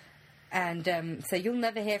 And so you'll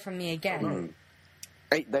never hear from me again.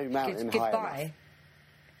 Ain't no mountain high enough.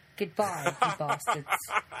 Goodbye, you bastards.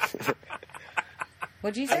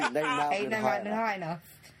 What'd you say? Ain't no mountain high enough.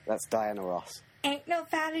 That's Diana Ross. Ain't no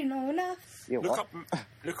valley low enough. Yeah,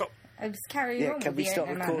 Look up. I was carrying on can with we the stop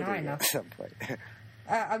Ain't no mountain high recording enough. at some point?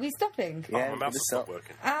 Are we stopping? Yeah, my mouth stopped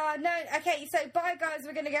working. No, okay, so bye guys,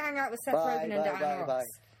 we're going to go hang out with Seth Rogen and Diana Ross.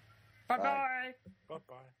 Bye-bye.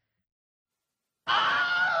 Bye-bye.